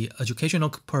 for the educational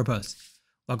purpose,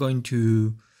 we're going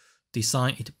to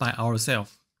design it by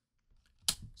ourselves.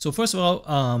 So first of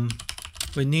all,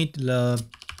 we need the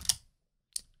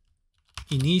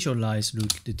initialize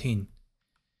routine.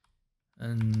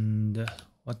 And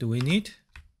what do we need?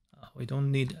 We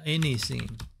don't need anything.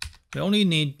 We only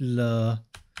need the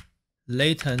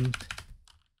latent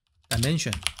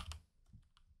dimension.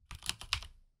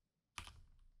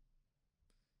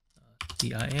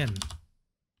 DIM.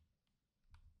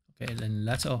 Okay, then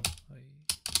that's all. I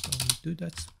don't do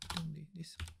that. Don't need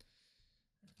this.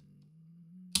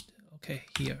 Okay,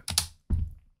 here.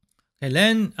 Okay,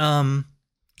 then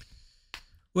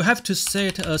we have to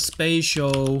set a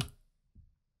spatial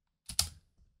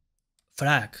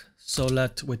flag so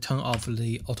that we turn off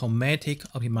the automatic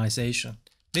optimization.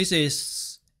 This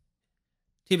is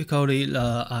typically,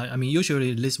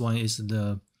 usually this one is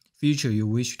the feature you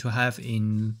wish to have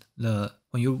in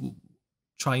when you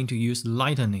trying to use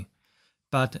Lightning.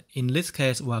 But in this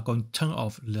case, we are going to turn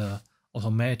off the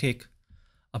automatic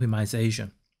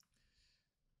optimization.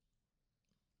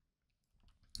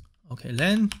 Okay,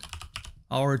 then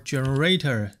our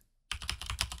generator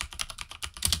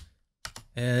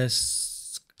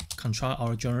is control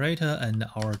our generator and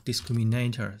our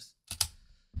discriminators.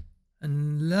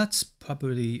 And that's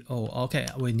probably, okay,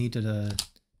 we need to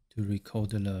record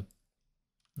the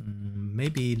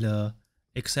maybe the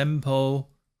example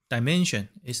dimension.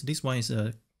 This one is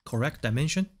a correct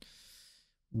dimension.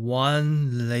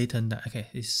 One latent, okay,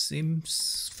 it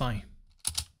seems fine.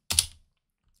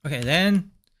 Okay,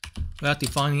 then we are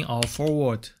defining our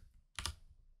forward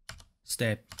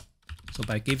step. So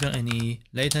by giving any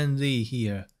latency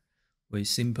here, we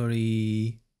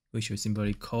should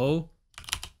simply call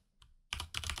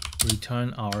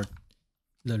return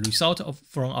the result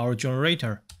from our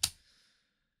generator.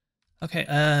 Okay,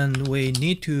 and we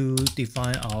need to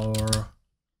define our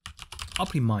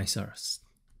optimizers,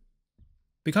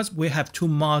 because we have two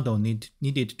models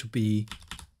needed to be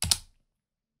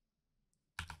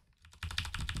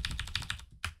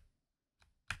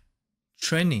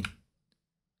training.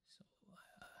 So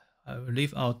I will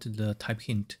leave out the type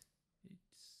hint.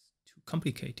 It's too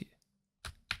complicated.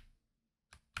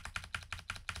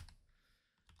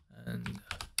 And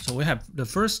so we have the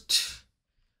first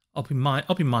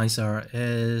optimizer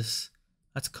is,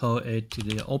 let's call it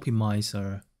the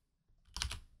optimizer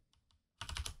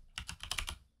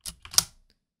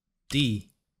D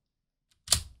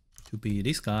to be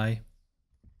this guy.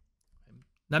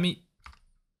 Let me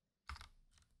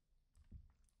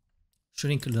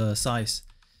shrink the size.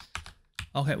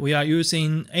 Okay, we are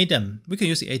using Adam. We can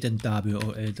use Adam W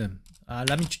or Adam.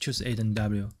 Let me choose Adam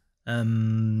W.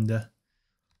 And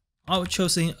I'm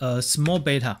choosing a small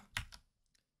beta.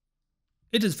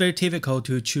 It is very typical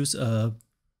to choose a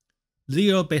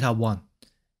 0 beta 1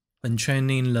 when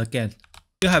training the GAN.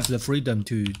 You have the freedom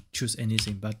to choose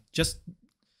anything, but just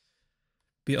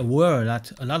be aware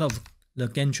that a lot of the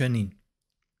GAN training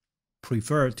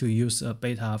prefer to use a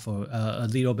beta for a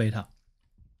 0 beta.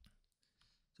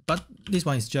 But this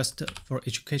one is just for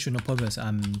educational purpose.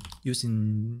 I'm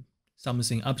using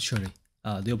something arbitrary,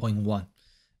 0.1.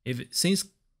 If things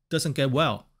doesn't get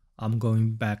well, I'm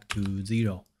going back to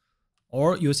 0.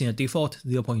 Or using a default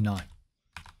 0.9.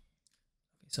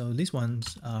 So these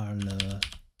ones are the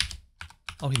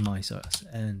optimizers,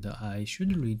 and I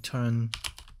should return.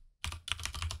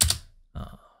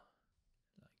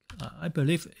 I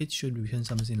believe it should return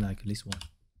something like this one.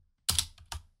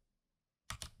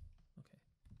 Okay.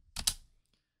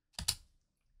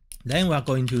 Then we are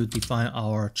going to define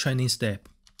our training step.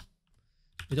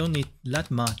 We don't need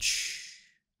that much.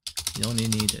 We only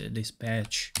need this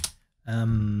batch.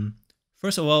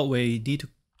 First of all, we need to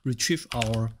retrieve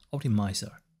our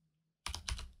optimizer.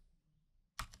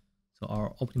 So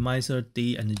our optimizer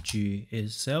D and G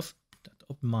is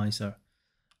self.optimizer.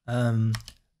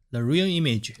 The real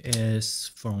image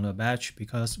is from the batch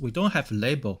because we don't have a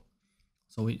label.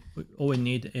 So all we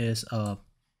need is a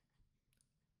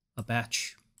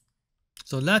batch.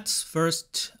 So let's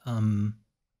first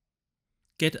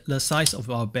get the size of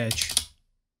our batch.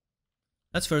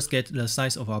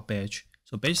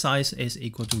 So batch size is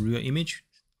equal to real image,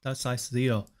 that size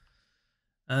 0.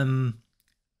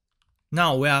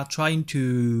 Now we are trying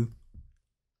to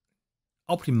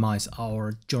optimize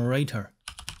our generator.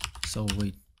 So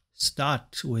we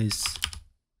start with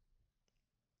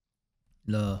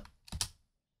the,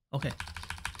 okay,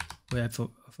 we have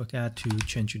forgot to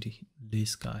change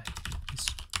this guy.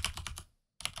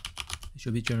 It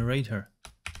should be generator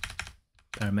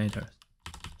parameters.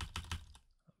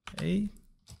 Okay,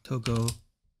 toggle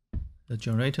the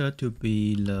generator to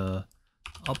be the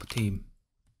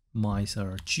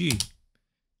optimizer G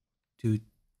to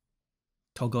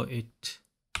toggle it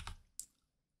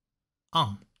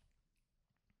on.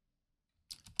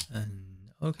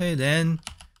 And okay, then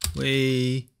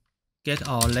we get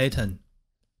our latent,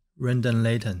 random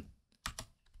latent.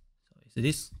 So is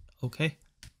this okay?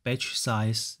 Batch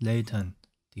size latent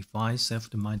define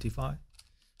self-defined define.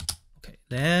 Okay,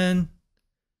 then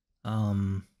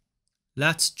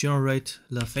let's generate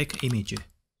the fake image.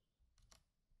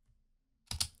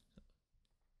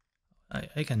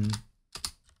 I can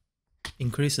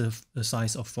increase the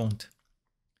size of font.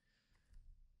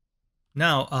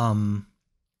 Now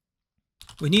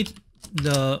we need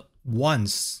the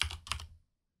ones.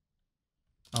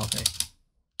 Okay,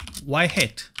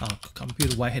 whitehead.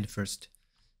 Compute whitehead first.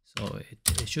 So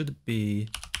it should be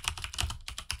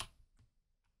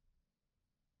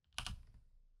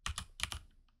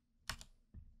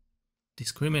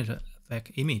discriminate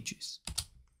fake images.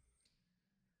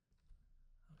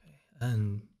 Okay,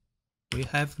 and we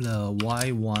have the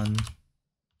y1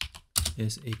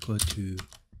 is equal to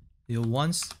 0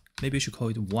 once. Maybe you should call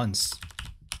it once.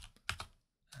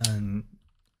 And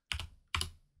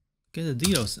get the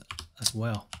zeros as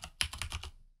well.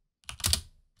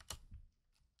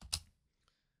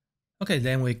 Okay,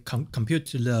 then we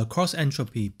compute the cross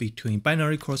entropy between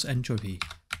binary cross entropy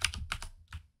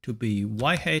to be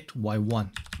y-hat y1.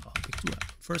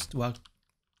 First, we're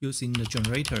using the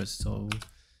generators. So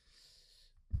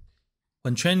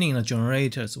when training the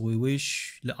generators, we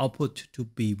wish the output to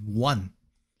be 1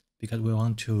 because we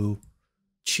want to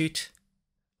cheat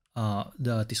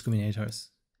the discriminators.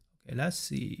 Okay, let's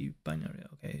see binary.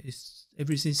 Okay,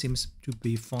 everything seems to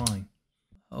be fine.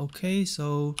 Okay,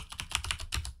 so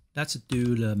let's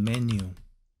do the menu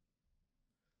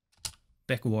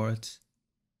backwards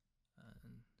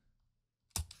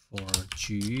for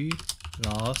G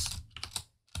loss.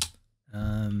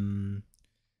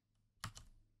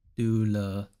 Do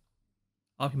the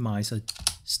optimizer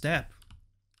step,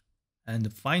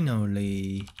 and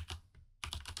finally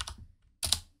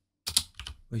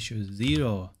we should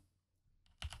 0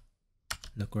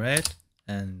 the grade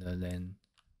and then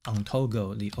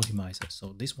untoggle the optimizer.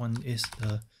 So this one is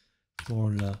the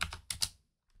for the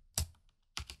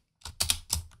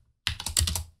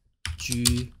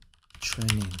G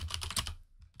training,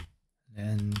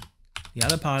 and the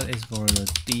other part is for the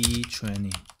D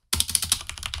training.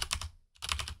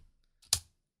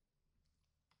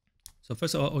 So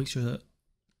first of all, we should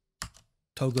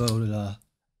toggle the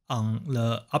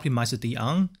optimizer D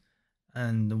on,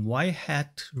 and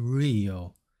y-hat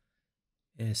real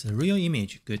is a real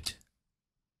image, good.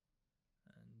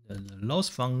 And the loss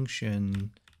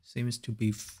function seems to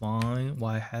be fine.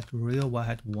 Y-hat real,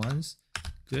 y-hat once,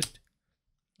 good.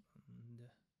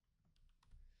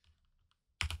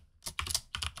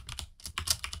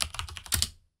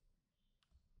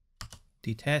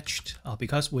 Detached,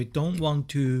 because we don't want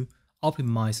to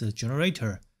optimize the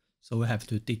generator, so we have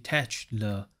to detach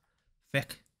the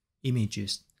fake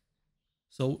images.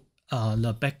 So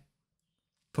the back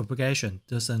propagation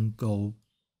doesn't go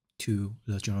to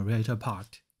the generator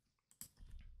part.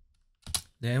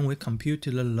 Then we compute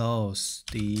the loss,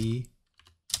 the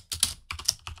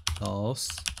loss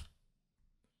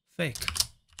fake.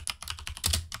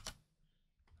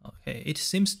 Okay, it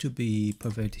seems to be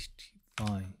perfectly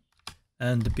fine.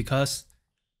 And because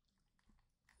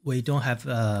we don't have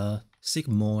a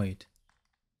sigmoid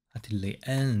at the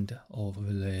end of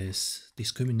this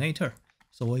discriminator,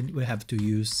 so we have to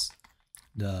use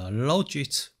the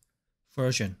logit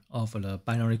version of the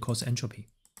binary cross entropy.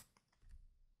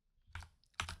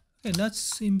 Okay, that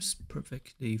seems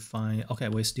perfectly fine. Okay,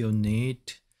 we still need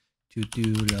to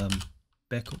do the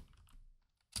back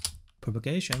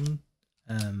propagation.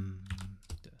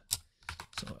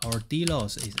 So our D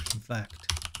loss is in fact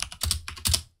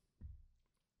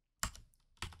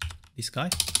this guy,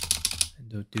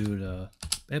 and we'll do the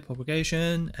back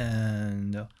propagation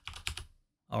and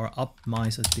our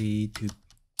optimizer D to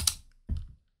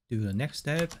do the next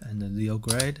step and the 0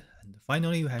 grade, and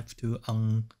finally we have to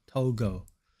untoggle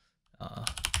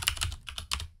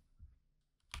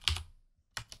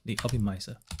the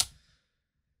optimizer.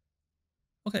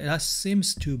 Okay, that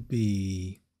seems to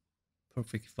be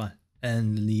perfectly fine.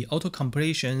 And the auto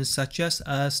completion suggests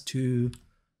us to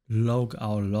log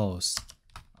our loss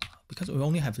because we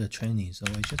only have the training, so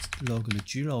I just log the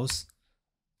G loss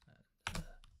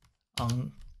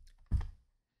on.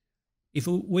 If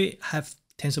we have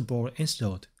TensorBoard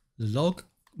installed, the log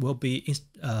will be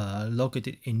logged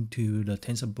into the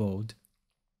TensorBoard.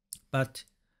 But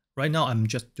right now I'm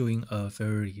just doing a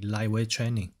very lightweight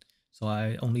training, so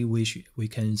I only wish we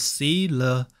can see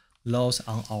the loss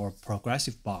on our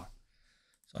progressive bar.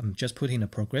 So I'm just putting the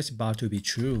progressive bar to be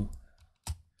true.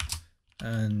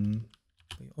 And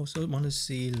we also want to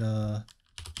see the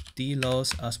D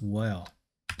loss as well,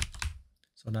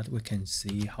 so that we can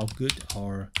see how good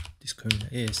our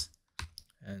discriminator is.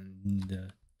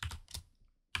 And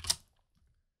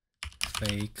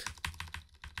fake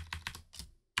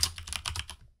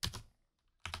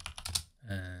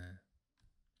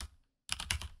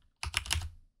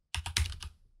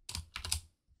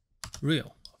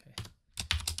real. Okay,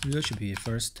 real should be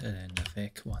first and the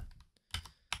fake one.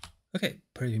 Okay,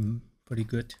 pretty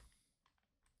good.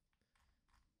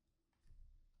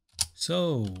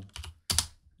 So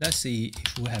let's see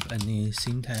if we have any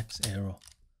syntax error.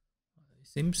 It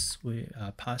seems we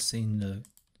are passing the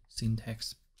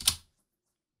syntax.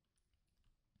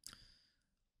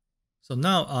 So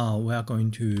now we are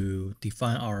going to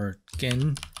define our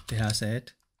GAN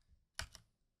dataset.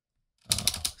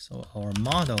 So our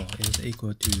model is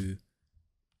equal to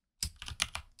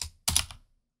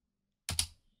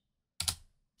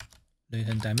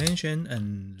latent dimension,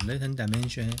 and latent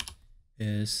dimension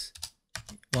is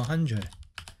 100.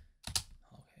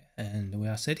 Okay, and we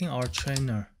are setting our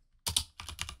trainer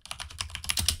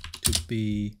to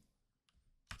be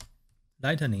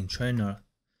lightning trainer.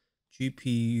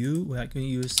 GPU, we are going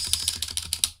to use.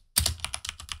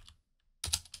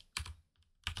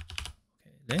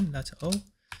 Okay, then that's all.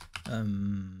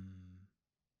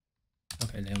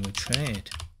 Okay, then we train it.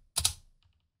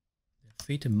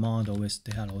 Fit model with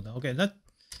data loader. Okay, let's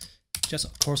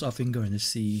just cross our finger and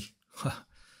see.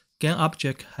 GAN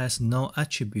object has no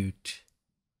attribute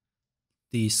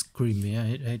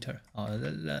discriminator.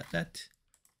 That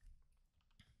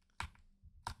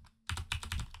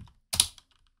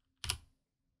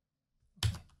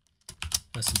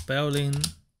a spelling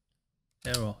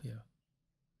error here.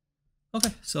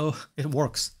 Okay, so it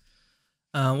works.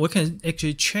 We can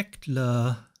actually check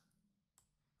the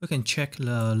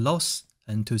loss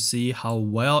and to see how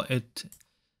well it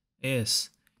is.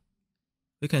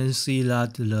 We can see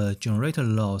that the generator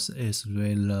loss is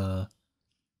really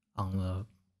on the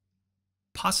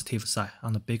positive side,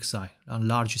 on the big side, on the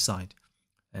large side,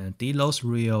 and D loss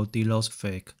real, D loss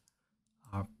fake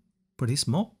are pretty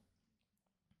small,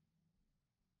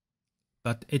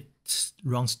 but it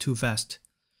runs too fast.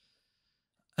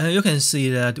 And you can see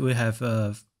that we have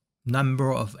a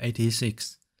number of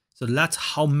 86. So that's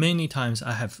how many times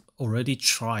I have already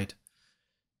tried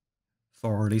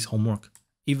for this homework.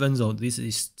 Even though this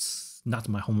is not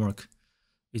my homework,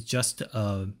 it's just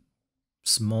a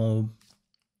small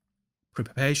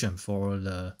preparation for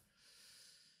the.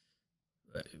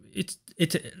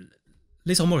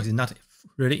 This homework is not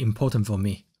really important for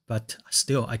me, but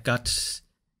still I got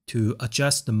to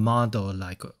adjust the model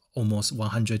like almost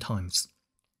 100 times.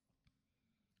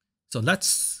 So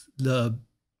that's the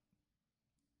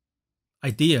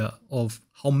idea of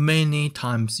how many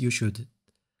times you should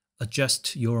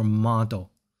adjust your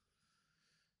model.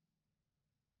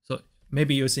 So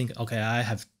maybe you think, okay, I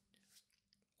have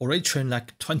already trained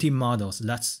like 20 models.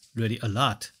 That's really a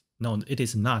lot. No, it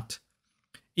is not.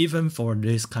 Even for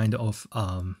this kind of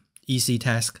easy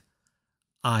task,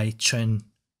 I train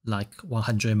like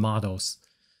 100 models.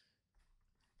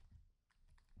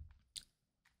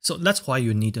 So that's why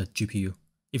you need a GPU.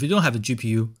 If you don't have a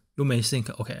GPU, you may think,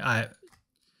 okay,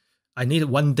 I need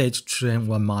 1 day to train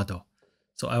one model.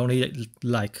 So I only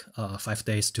like 5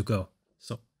 days to go.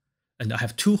 So, and I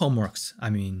have 2 homeworks. I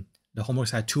mean, the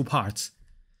homeworks have 2 parts.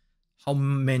 How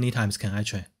many times can I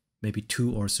train? Maybe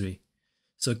 2 or 3.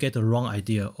 So get the wrong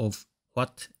idea of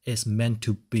what is meant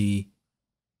to be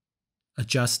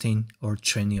adjusting or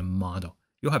training a model.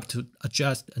 You have to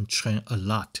adjust and train a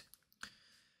lot.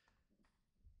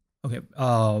 Okay,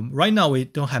 right now we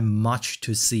don't have much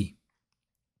to see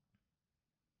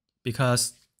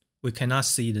because we cannot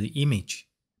see the image.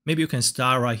 Maybe you can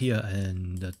start right here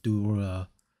and do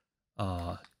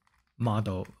a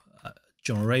model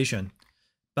generation,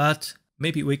 but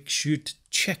maybe we should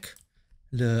check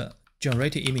the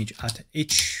generated image at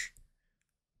each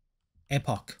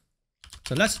epoch.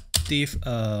 So let's div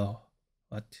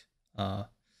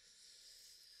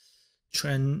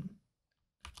train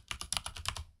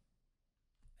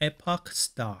epoch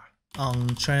start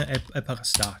on train epoch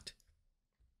start.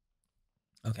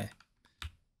 Okay,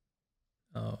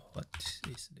 What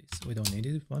is this? We don't need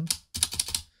this one.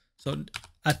 So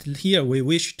at here, we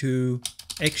wish to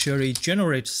actually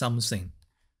generate something.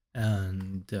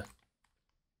 And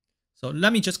so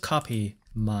let me just copy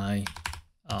my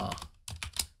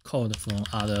code from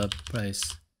other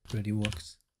place. Really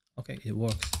works. Okay, it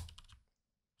works.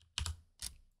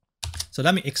 So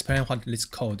let me explain what this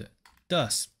code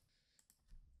does.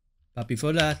 But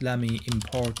before that, let me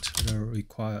import the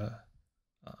required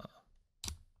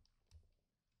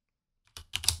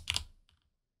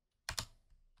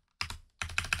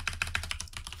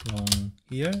from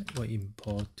here. We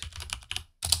import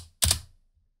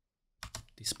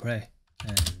display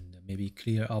and maybe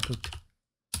clear output.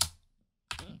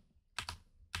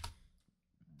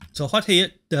 So what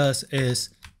it does is,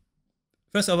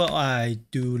 first of all, I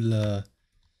do the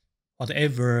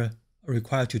whatever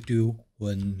required to do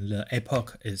when the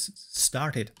epoch is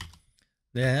started.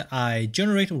 Then I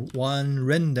generate one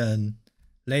random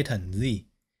latent z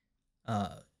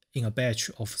in a batch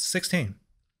of 16.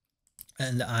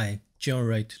 And I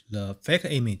generate the fake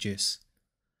images.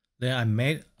 Then I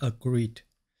made a grid.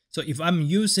 So if I'm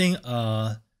using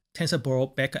a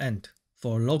TensorBoard backend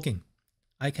for logging,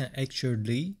 I can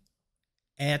actually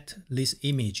add these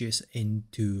images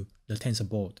into the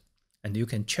TensorBoard. And you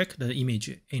can check the image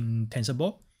in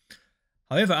TensorBoard.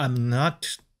 However, I'm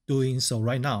not doing so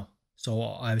right now. So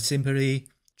I simply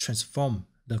transform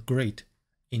the grid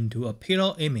into a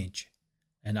pillar image.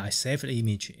 And I save the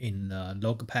image in the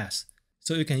log path.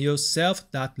 So you can use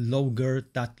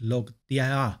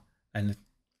self.logger.logdir and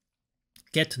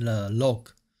get the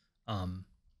log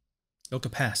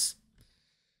path.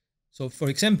 So for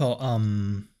example,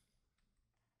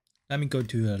 let me go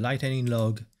to the lightning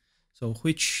log. So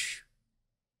which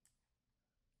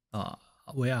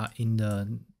we are in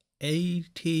the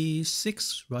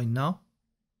 86 right now.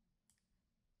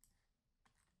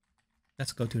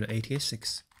 Let's go to the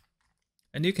 86.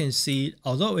 And you can see,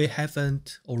 although we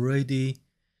haven't already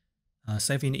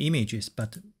saving images,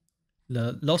 but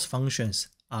the loss functions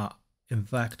are in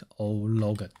fact all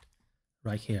logged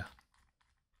right here.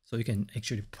 So you can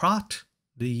actually plot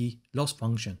the loss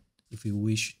function if you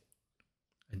wish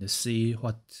and see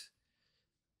what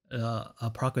a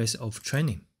progress of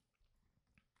training.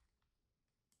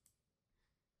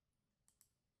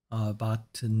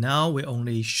 But now we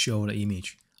only show the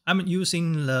image. I'm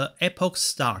using the epoch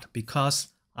start because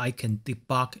I can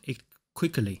debug it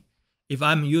quickly. If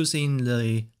I'm using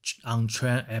the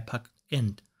untrained epoch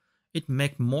end, it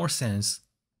makes more sense,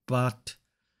 but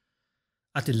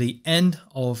at the end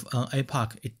of an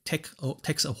epoch, it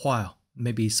takes a while,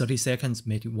 maybe 30 seconds,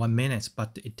 maybe 1 minute,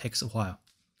 but it takes a while.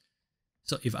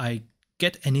 So if I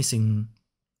get anything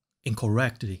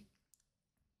incorrectly,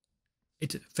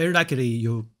 it's very likely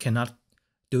you cannot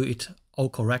do it all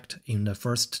correct in the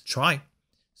first try.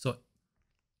 So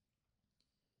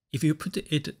if you put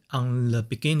it on the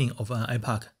beginning of an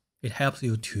epoch, it helps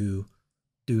you to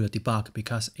do a debug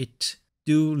because it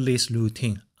do this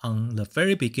routine on the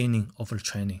very beginning of the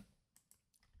training.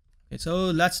 Okay,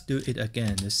 so let's do it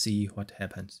again to see what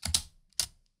happens.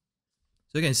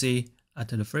 So you can see at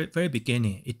the very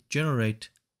beginning, it generate,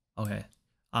 okay,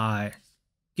 I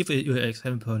give you an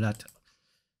example that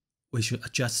we should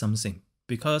adjust something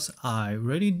because I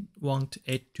really want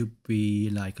it to be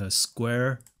like a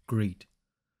square grid.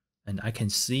 And I can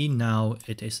see now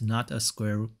it is not a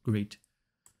square grid.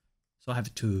 So I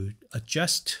have to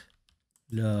adjust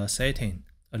the setting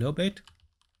a little bit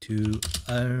to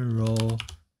unroll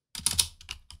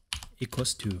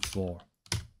equals to 4.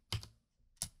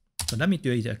 So let me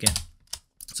do it again.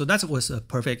 So that was a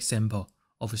perfect example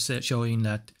of showing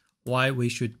that why we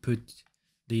should put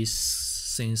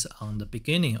these things on the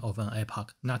beginning of an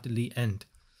epoch, not the end.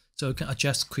 So you can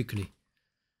adjust quickly.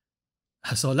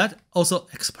 So that also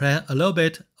explain a little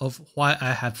bit of why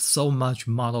I have so much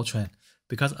model train,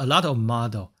 because a lot of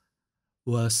model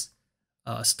was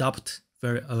stopped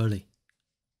very early.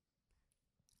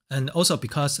 And also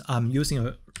because I'm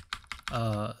using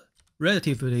a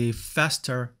relatively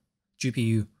faster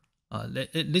GPU.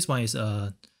 This one is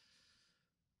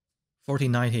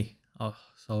 4090.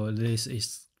 So this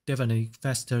is definitely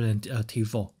faster than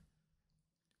T4.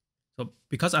 So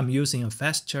because I'm using a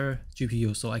faster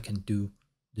GPU, so I can do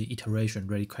the iteration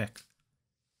really quick.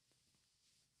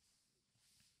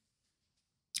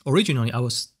 Originally, I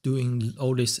was doing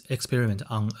all this experiment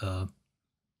on a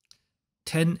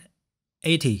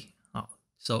 1080.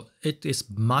 So it is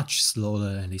much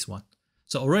slower than this one.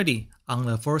 So already on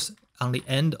the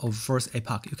end of first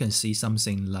epoch, you can see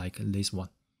something like this one.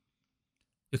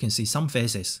 You can see some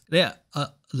phases. There are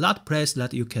a lot of places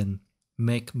that you can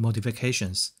make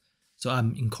modifications. So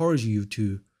I'm encouraging you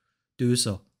to do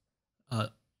so.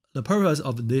 The purpose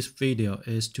of this video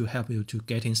is to help you to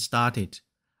getting started.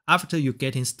 After you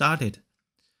getting started,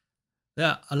 there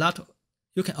are a lot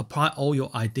you can apply all your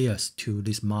ideas to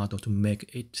this model to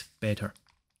make it better.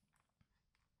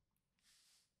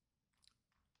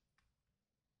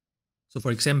 So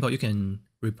for example, you can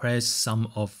replace some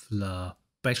of the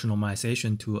spectral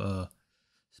normalization to a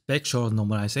spectral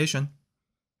normalization,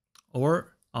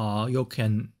 or you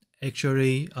can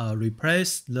actually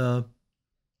replace the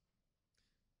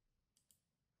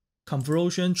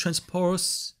convolution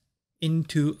transpose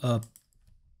into a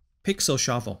pixel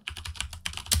shuffle.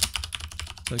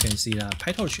 So you can see that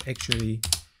PyTorch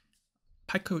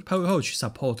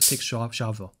support pixel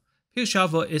shuffle. Pixel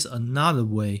shuffle is another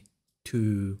way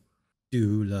to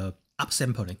do the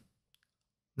upsampling,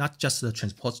 not just the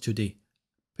transpose 2D.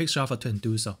 Pixel shuffle can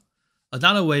do so.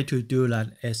 Another way to do that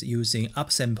is using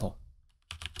upsample.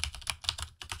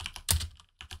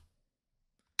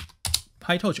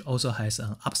 PyTorch also has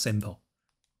an upsample.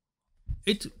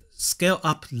 It scales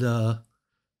up the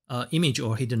image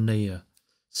or hidden layer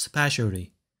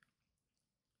spatially,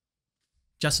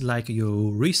 just like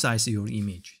you resize your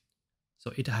image.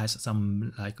 So it has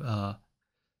some like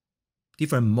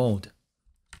different mode,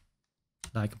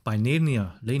 like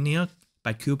bilinear, linear,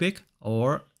 bicubic,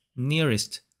 or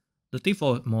nearest. The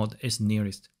default mode is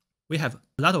nearest. We have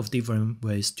a lot of different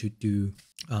ways to do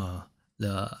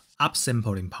the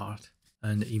upsampling part.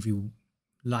 And if you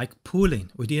like pooling,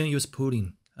 we didn't use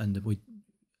pooling, and we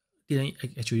didn't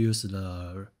actually use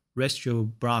the ratio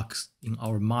blocks in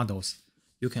our models.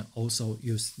 You can also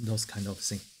use those kind of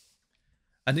things.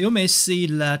 And you may see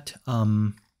that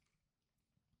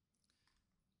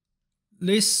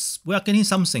we are getting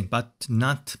something, but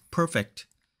not perfect.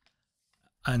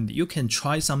 And you can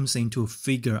try something to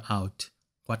figure out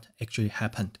what actually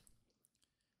happened.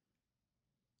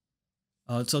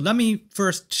 So let me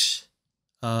first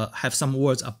have some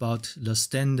words about the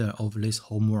standard of this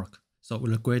homework. So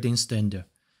the grading standard.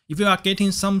 If you are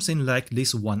getting something like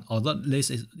this one, or that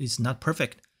this is not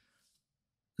perfect,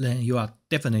 then you are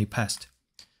definitely passed.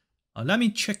 Let me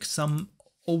check some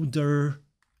older,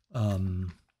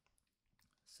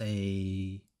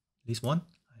 say this one,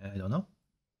 I don't know.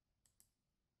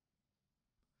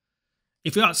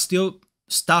 If you are still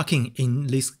stuck in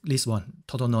this one,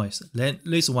 total noise, then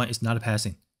this one is not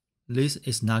passing. This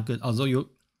is not good, although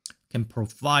you can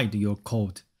provide your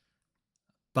code.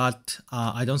 But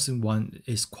I don't think one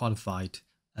is qualified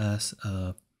as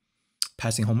a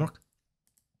passing homework.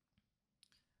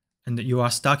 And you are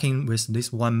stuck in with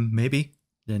this one maybe,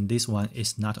 then this one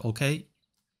is not okay.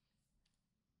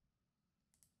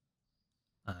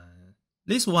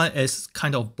 This one is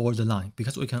kind of borderline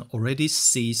because we can already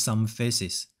see some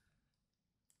faces.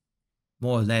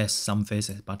 More or less some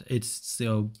faces, but it's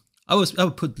still, I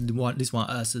would put this one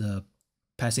as a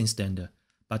passing standard,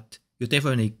 but you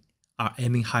definitely are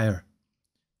aiming higher.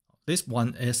 This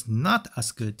one is not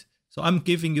as good. So I'm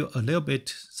giving you a little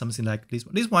bit something like this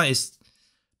one. This one is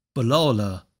below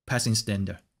the passing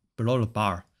standard, below the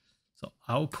bar. So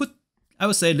I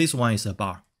would say this one is a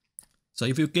bar. So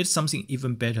if you get something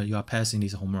even better, you are passing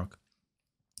this homework.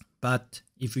 But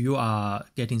if you are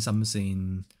getting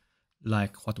something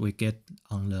like what we get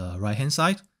on the right hand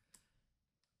side,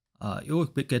 you will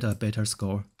get a better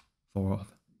score for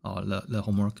the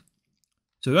homework.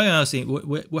 So right now,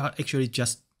 we are actually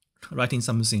just writing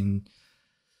something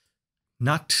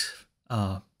not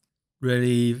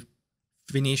really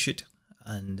finished,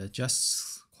 and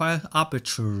just quite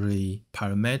arbitrary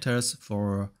parameters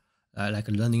for like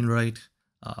learning rate,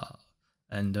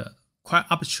 and quite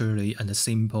arbitrary and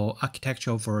simple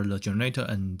architecture for the generator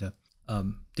and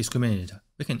discriminator.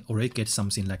 We can already get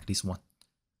something like this one,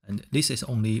 and this is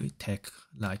only take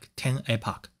like 10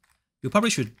 epoch. You probably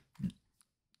should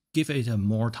give it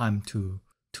more time to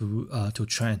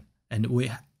train, and we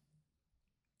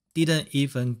didn't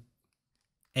even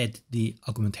add the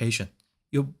augmentation.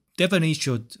 You definitely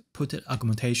should put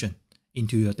augmentation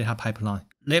into your data pipeline.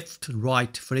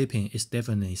 Left-right flipping is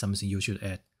definitely something you should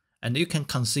add, and you can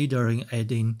consider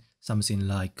adding something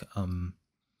like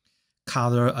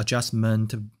color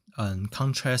adjustment and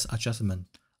contrast adjustment,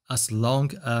 as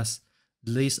long as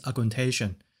this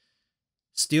augmentation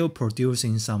still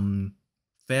producing some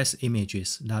face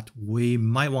images that we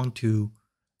might want to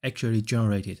actually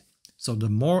generate it. So the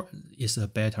more is the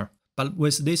better. But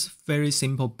with this very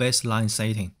simple baseline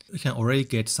setting, you can already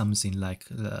get something like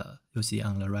you see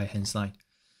on the right hand side.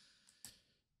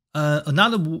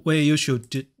 Another way you should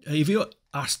do, if you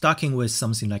are starting with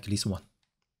something like this one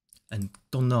and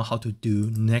don't know how to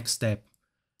do next step,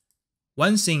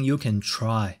 one thing you can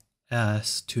try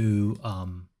is to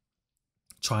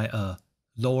try a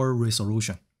lower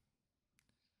resolution.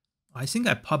 I think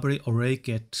I probably already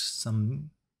get some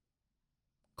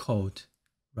code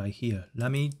right here.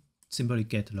 Let me simply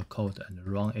get the code and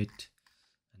run it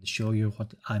and show you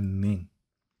what I mean.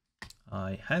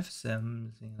 I have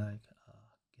something like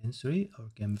Gen 3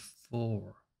 or Gen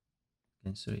 4.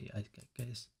 Gen 3, I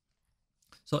guess.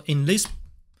 So in this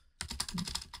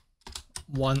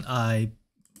one, I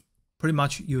pretty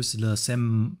much use the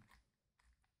same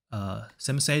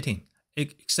setting,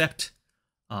 except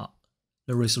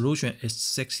the resolution is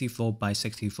 64 by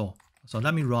 64. So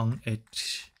let me run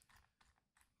it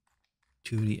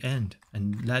to the end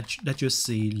and let you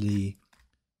see the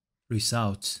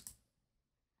results.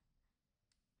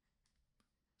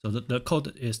 So the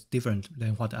code is different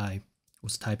than what I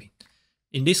was typing.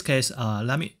 In this case,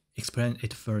 let me explain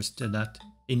it first. That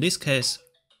in this case,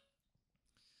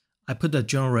 I put the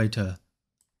generator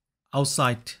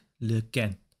outside the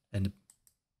GAN and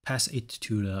pass it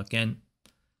to the GAN,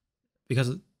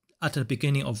 because at the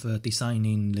beginning of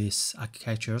designing these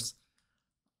architectures,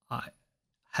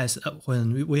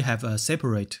 when we have a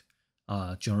separate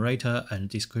generator and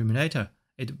discriminator,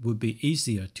 it would be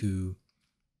easier to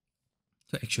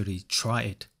actually try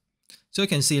it. So you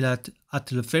can see that at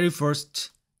the very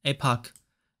first epoch,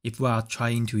 if we are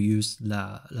trying to use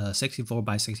the 64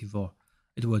 by 64,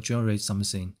 it will generate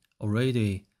something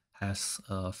already has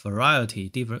a variety,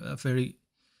 very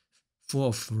full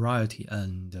of variety,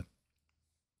 and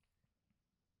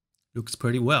looks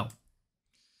pretty well.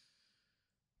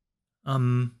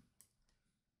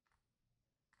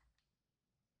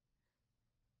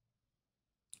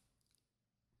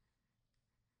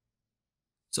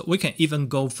 So we can even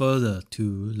go further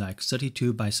to like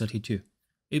 32 by 32.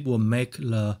 It will make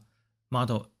the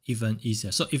model even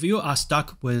easier. So if you are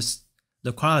stuck with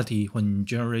the quality when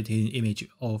generating image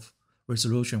of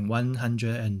resolution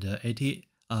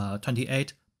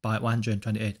 128 by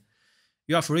 128,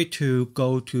 you are free to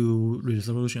go to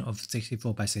resolution of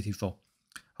 64 by 64.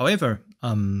 However,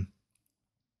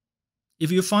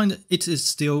 if you find it is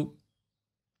still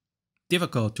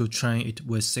difficult to train it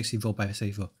with 64 by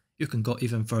 64, you can go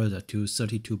even further to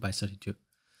 32 by 32.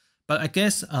 But I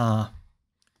guess our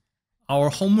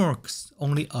homeworks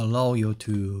only allow you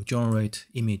to generate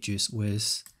images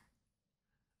with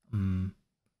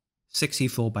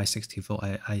 64 by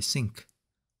 64, I think.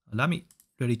 Let me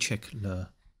really check the...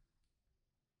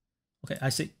 Okay, I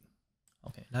see.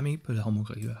 Okay, let me put the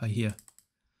homework here.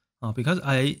 Because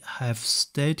I have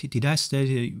stated, did I state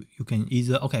you can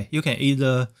either, okay, you can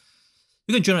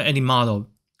generate any model,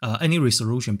 any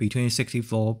resolution between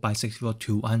 64 by 64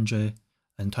 to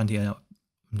 128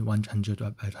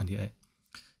 by 28.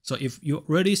 So if you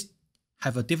really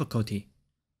have a difficulty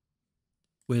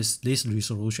with this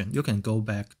resolution, you can go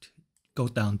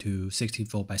down to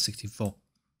 64 by 64.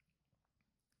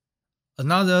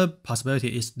 Another possibility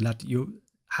is that you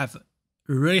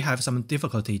really have some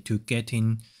difficulty to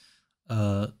getting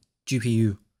a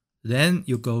GPU. Then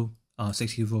you go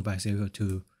 64 by 64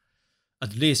 to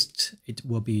at least it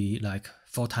will be like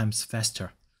 4 times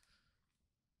faster.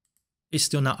 It's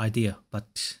still not ideal,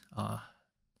 but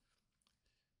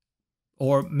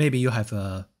or maybe you have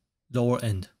a lower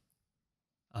end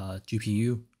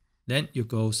GPU, then you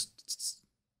go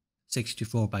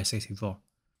 64 by 64.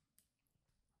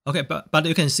 Okay, but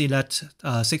you can see that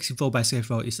 64 by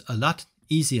 64 is a lot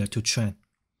easier to train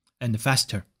and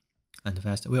faster.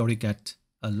 We already get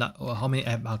a lot. Or how many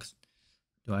epochs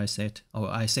do I set? Oh,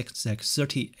 I set like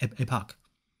 30 epoch.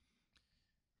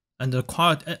 And the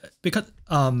quality, because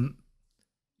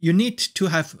you need to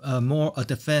have a more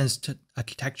advanced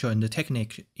architecture and the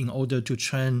technique in order to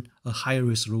train a high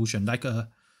resolution, like a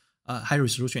high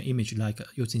resolution image, like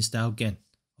using style GAN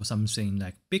or something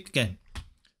like big GAN.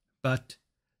 But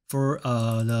for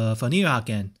the vanilla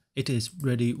GAN, it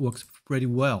works pretty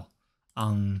well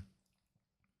on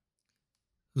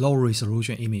low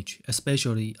resolution image,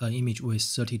 especially an image with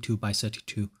 32 by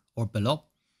 32 or below.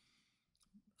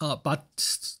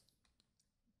 But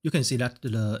you can see that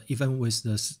even with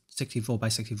the 64 by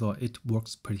 64, it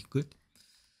works pretty good.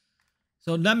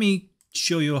 So let me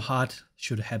show you how it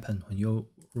should happen when you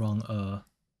run a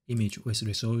image with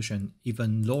resolution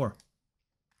even lower.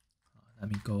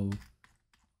 Let me go.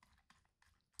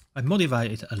 I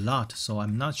modified it a lot, so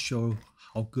I'm not sure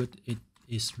how good it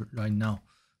is right now,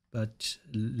 but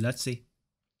let's see.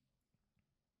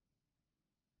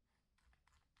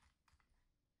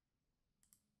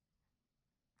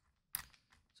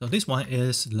 So this one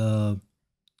is the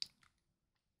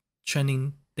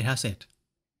training dataset.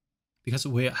 Because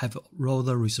we have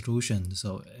lower resolution,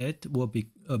 so it will be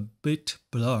a bit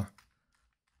blur.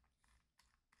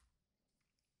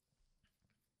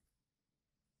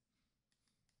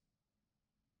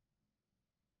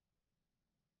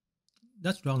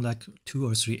 let's run like 2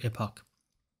 or 3 epoch.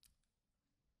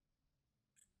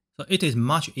 So it is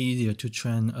much easier to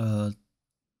train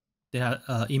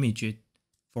data image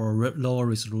for lower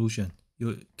resolution.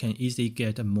 You can easily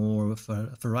get a more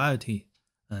variety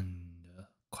and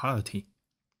quality.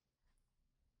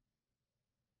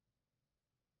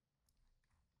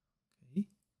 Okay.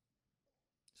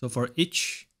 So for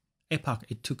each epoch,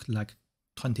 it took like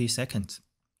 20 seconds.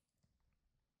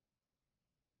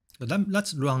 So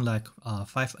let's run like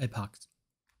 5 epochs.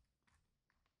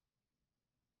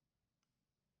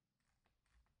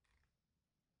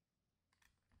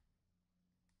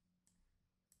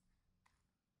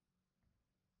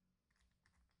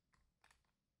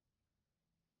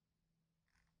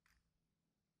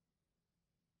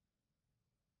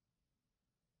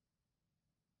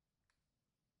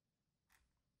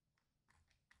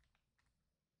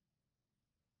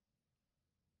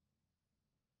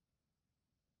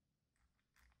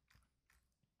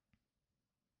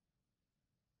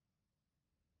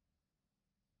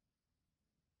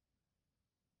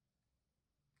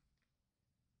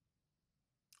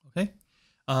 Okay.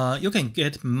 You can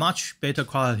get much better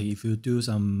quality if you do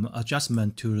some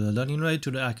adjustment to the learning rate,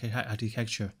 to the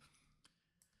architecture.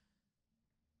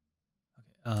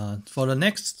 For the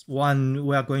next one,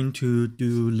 we are going to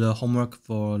do the homework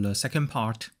for the second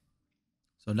part.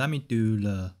 So let me do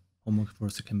the homework for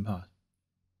the second part.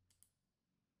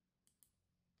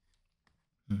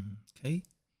 Okay.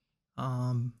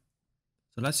 So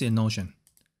let's see a Notion.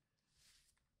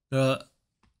 The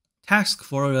task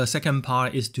for the second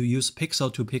part is to use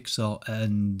pixel to pixel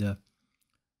and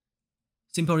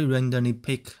simply randomly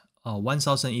pick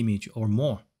 1000 image or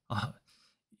more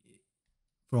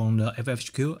from the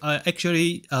FFQ.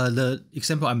 Actually, the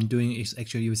example I'm doing is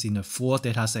actually using a full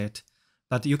data set,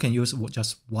 but you can use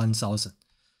just 1000.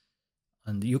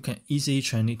 And you can easily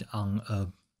train it on a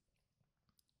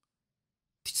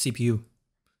CPU.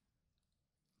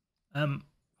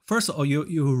 First of all, you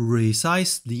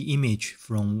resize the image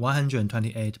from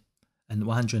 128 and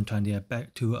 128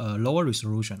 back to a lower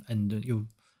resolution, and you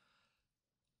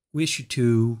wish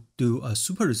to do a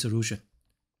super resolution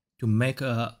to make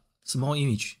a small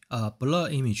image, a blur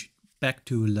image back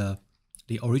to the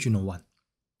original one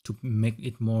to make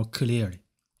it more clearly.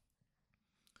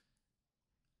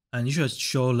 And you should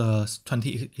show the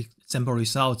 20 sample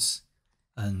results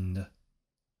and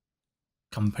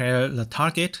compare the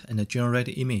target and the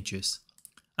generated images.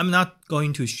 I'm not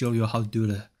going to show you how to do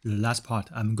the last part.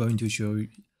 I'm going to show you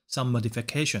some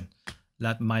modification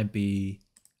that might be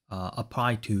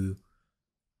applied to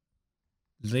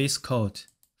this code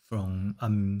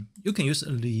from, you can use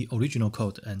the original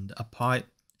code and apply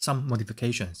some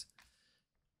modifications.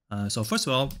 So first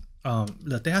of all,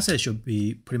 the dataset should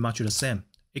be pretty much the same,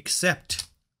 except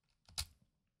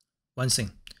one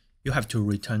thing. You have to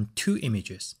return 2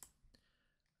 images.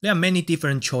 There are many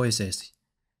different choices.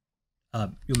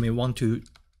 You may want to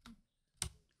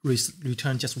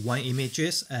return just 1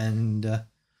 images and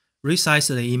resize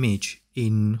the image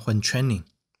when training.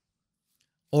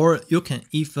 Or you can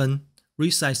even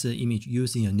resize the image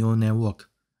using a neural network.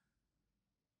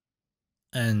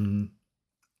 And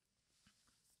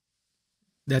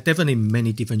there are definitely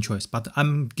many different choices, but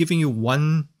I'm giving you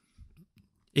one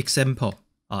example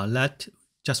that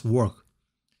just work.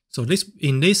 So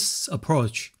in this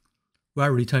approach, we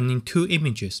are returning 2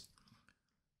 images.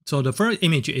 So the first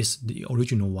image is the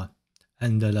original one,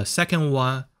 and the second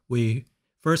one we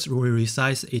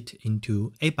resize it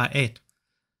into 8 by 8.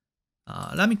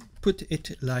 Let me put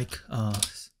it like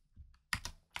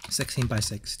 16 by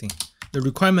 16. The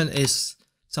requirement is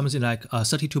something like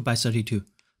 32 by 32,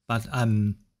 but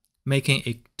I'm making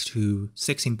it to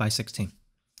 16 by 16.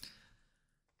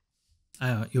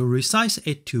 You resize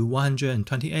it to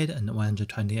 128 and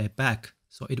 128 back,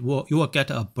 so you will get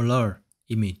a blur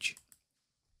image.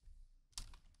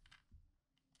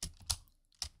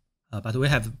 But we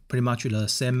have pretty much the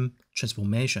same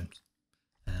transformation,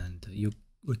 and you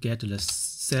will get the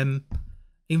same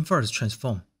inverse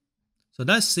transform. So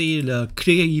let's see the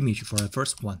clear image for the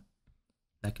first one,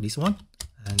 like this one,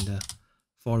 and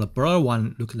for the blur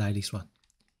one, look like this one.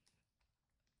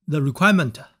 The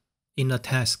requirement in the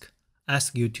task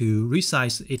asks you to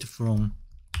resize it from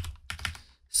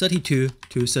 32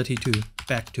 to 32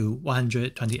 back to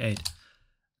 128.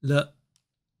 The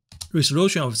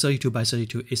resolution of 32 by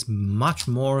 32 is much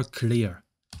more clear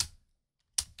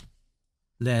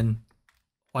than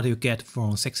what you get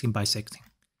from 16 by 16.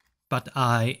 But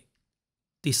I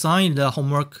designed the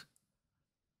homework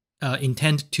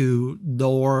intent to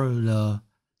lower the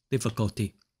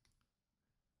difficulty.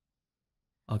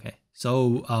 Okay,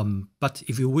 so but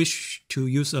if you wish to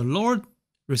use a lower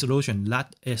resolution,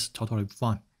 that is totally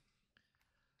fine.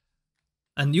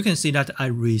 And you can see that I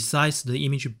resized the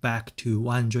image back to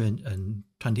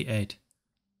 128.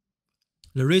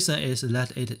 The reason is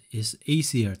that it is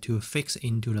easier to fix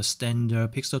into the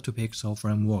standard pixel-to-pixel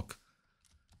framework.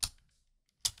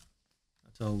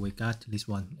 So we got this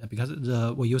one because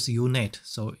we use UNet.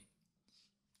 So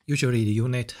usually the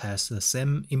UNet has the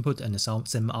same input and the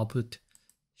same output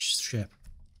shape.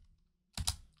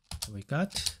 So we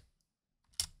got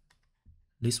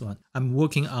this one. I'm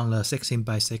working on the 16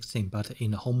 by 16, but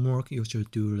in the homework you should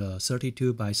do the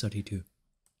 32 by 32.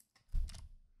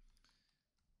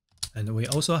 And we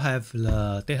also have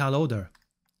the data loader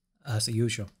as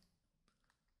usual.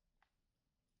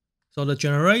 So the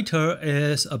generator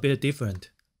is a bit different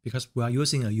because we are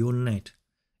using a UNet.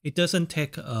 It doesn't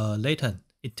take a latent,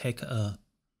 it takes a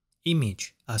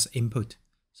image as input.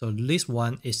 So this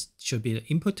one should be the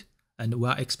input, and we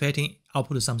are expecting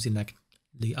output something like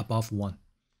the above one.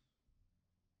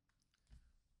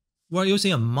 We're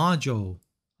using a module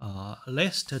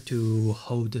list to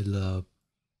hold the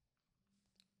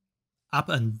up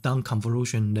and down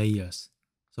convolution layers.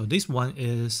 So this one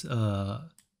is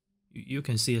you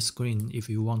can see a screen if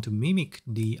you want to mimic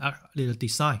the little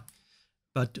design,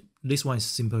 but this one is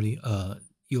simply a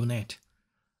UNet.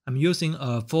 I'm using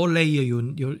a 4-layer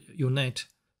UNet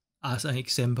as an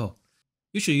example.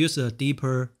 You should use a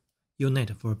deeper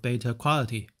UNet for better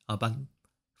quality, but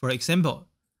for example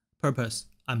purpose,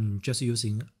 I'm just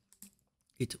using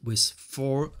it with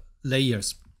 4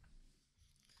 layers.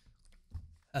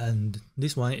 And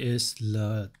this one is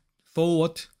the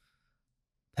forward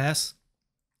pass.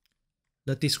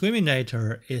 The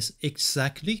discriminator is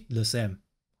exactly the same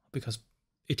because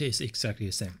it is exactly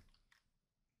the same.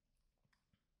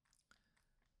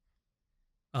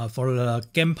 For the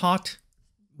game part,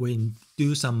 we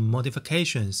do some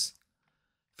modifications.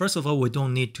 First of all, we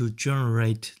don't need to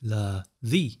generate the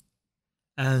Z,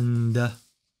 and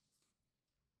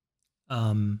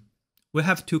we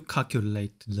have to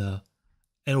calculate the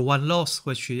L1 loss,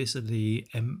 which is the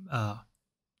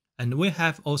and we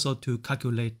have also to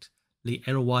calculate the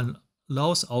L1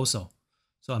 loss also.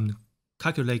 So I'm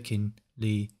computing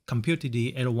the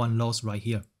L1 loss right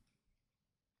here.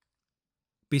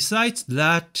 Besides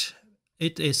that,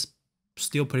 it is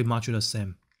still pretty much the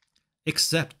same,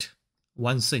 except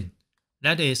one thing.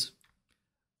 That is,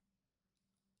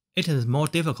 it is more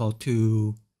difficult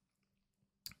to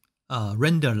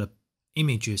render the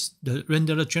images,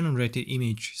 render the generated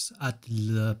images at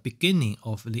the beginning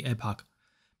of the epoch,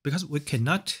 because we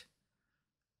cannot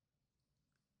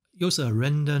use a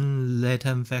random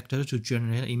latent factor to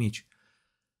generate an image.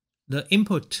 The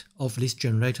input of this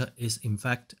generator is in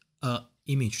fact an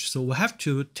image, so we have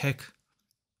to take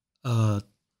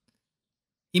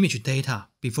image data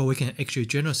before we can actually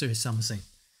generate something.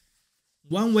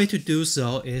 One way to do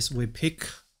so is we pick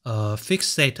a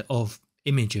fixed set of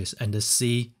images and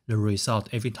see the result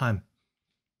every time.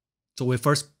 So we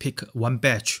first pick one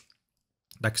batch,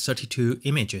 like 32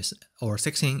 images or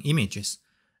 16 images,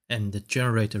 and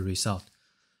generate a result,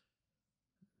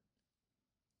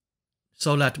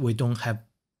 so that we don't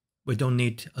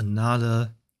need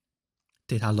another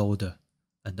data loader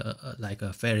and like a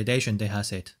validation data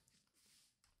set.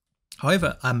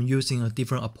 However, I'm using a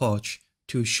different approach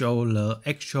to show the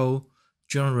actual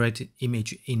generated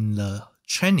image in the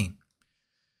training.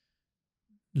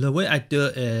 The way I do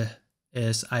it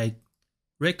is I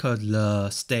record the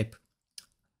step.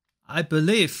 I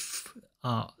believe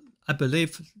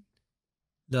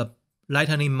the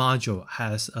Lightning module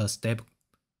has a step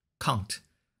count.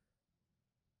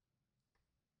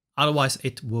 Otherwise,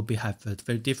 it will be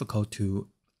very difficult to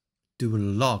do the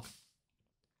log.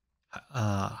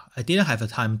 I didn't have the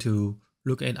time to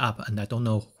look it up, and I don't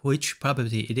know which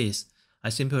property it is. I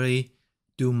simply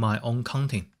do my own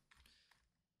counting.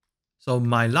 So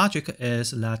my logic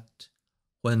is that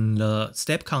when the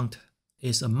step count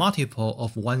is a multiple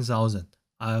of 1000,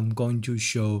 I'm going to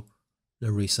show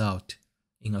the result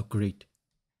in a grid.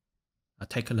 I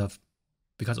take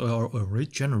because we already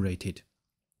generated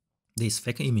these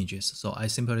fake images, so I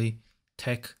simply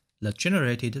take the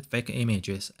generated fake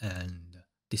images and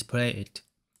display it.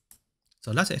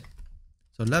 So that's it.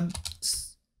 So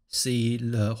let's see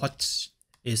what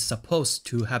is supposed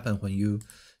to happen when you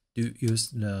do use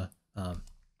the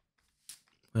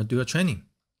do a training.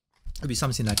 It'll be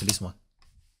something like this one.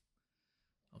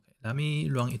 Okay, let me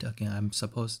run it again.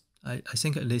 I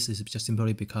think this is just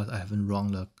simply because I haven't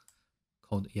run the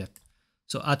code yet.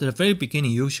 So at the very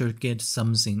beginning, you should get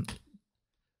something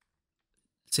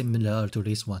similar to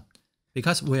this one,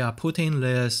 because we are putting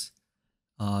this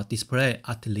display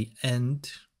at the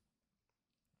end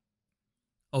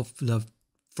of the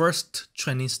first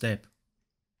training step.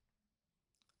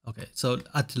 Okay, so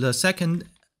at the second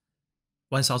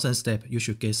 1000 step, you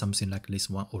should get something like this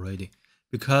one already,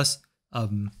 because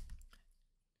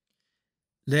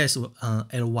there's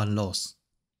L1 loss.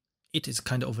 It is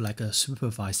kind of like a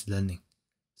supervised learning,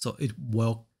 so it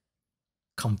will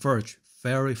converge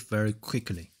very, very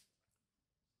quickly.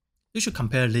 You should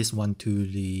compare this one to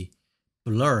the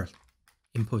blur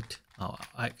input.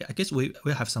 I guess we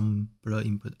have some blur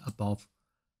input above,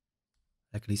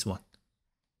 like this one.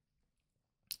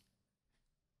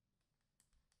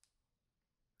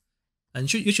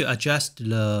 And you should adjust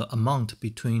the amount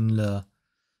between the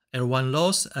L1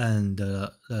 loss and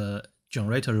the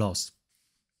generator loss.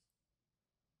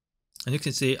 And you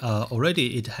can see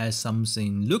already it has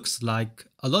something, looks like,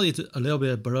 although it's a little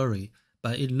bit blurry,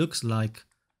 but it looks like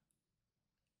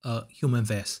a human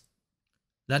face.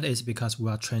 That is because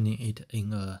we are training it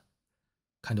in a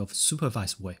kind of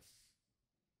supervised way.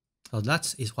 So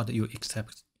that is what you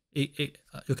expect.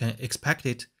 You can expect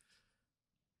it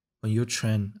when you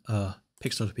train a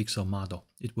pixel-to-pixel model.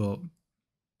 It will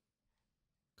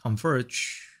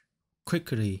converge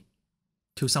quickly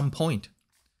to some point,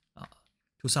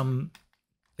 to some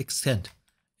extent.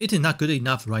 It is not good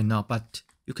enough right now, but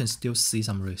you can still see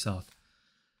some result.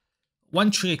 One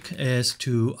trick is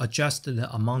to adjust the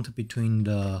amount between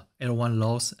the L1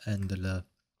 loss and the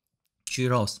G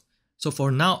loss. So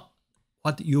for now,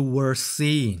 what you were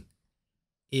seeing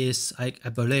is, I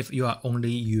believe you are only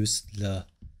use the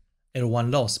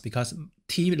L1 loss, because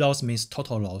T loss means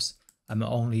total loss. I'm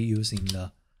only using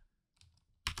the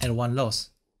L1 loss.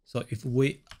 So if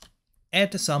we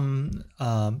add some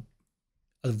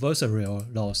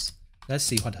adversarial loss, let's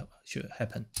see what should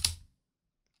happen.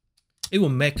 It will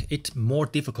make it more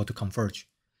difficult to converge,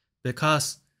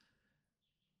 because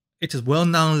it is well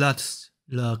known that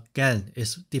the GAN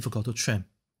is difficult to train.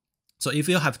 So if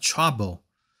you have trouble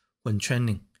when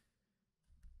training,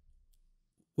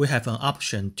 we have an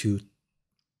option to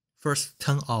first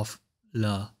turn off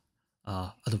the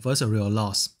adversarial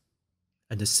loss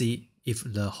and see if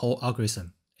the whole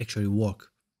algorithm actually works.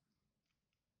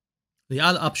 The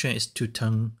other option is to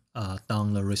turn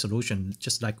down the resolution,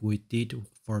 just like we did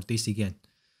for DC GAN.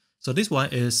 So this one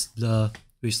is the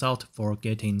result for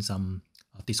getting some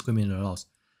discriminant loss.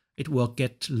 It will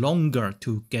get longer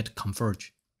to get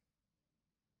converge.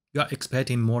 You are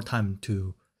expecting more time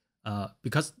to,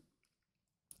 because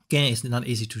GAN is not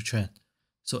easy to train.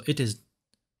 So it is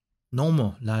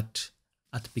normal that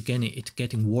at the beginning it's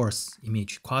getting worse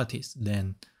image qualities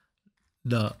than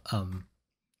the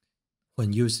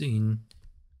when using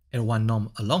L1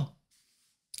 norm alone.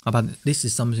 But this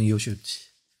is something you should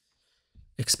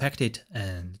expect it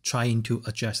and trying to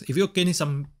adjust. If you're getting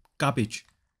some garbage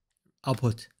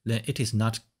output, then it is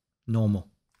not normal.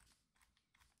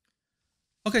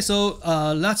 Okay, so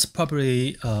that's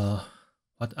probably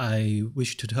what I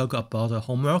wish to talk about the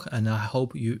homework, and I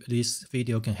hope this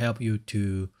video can help you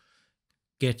to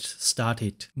get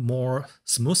started more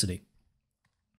smoothly.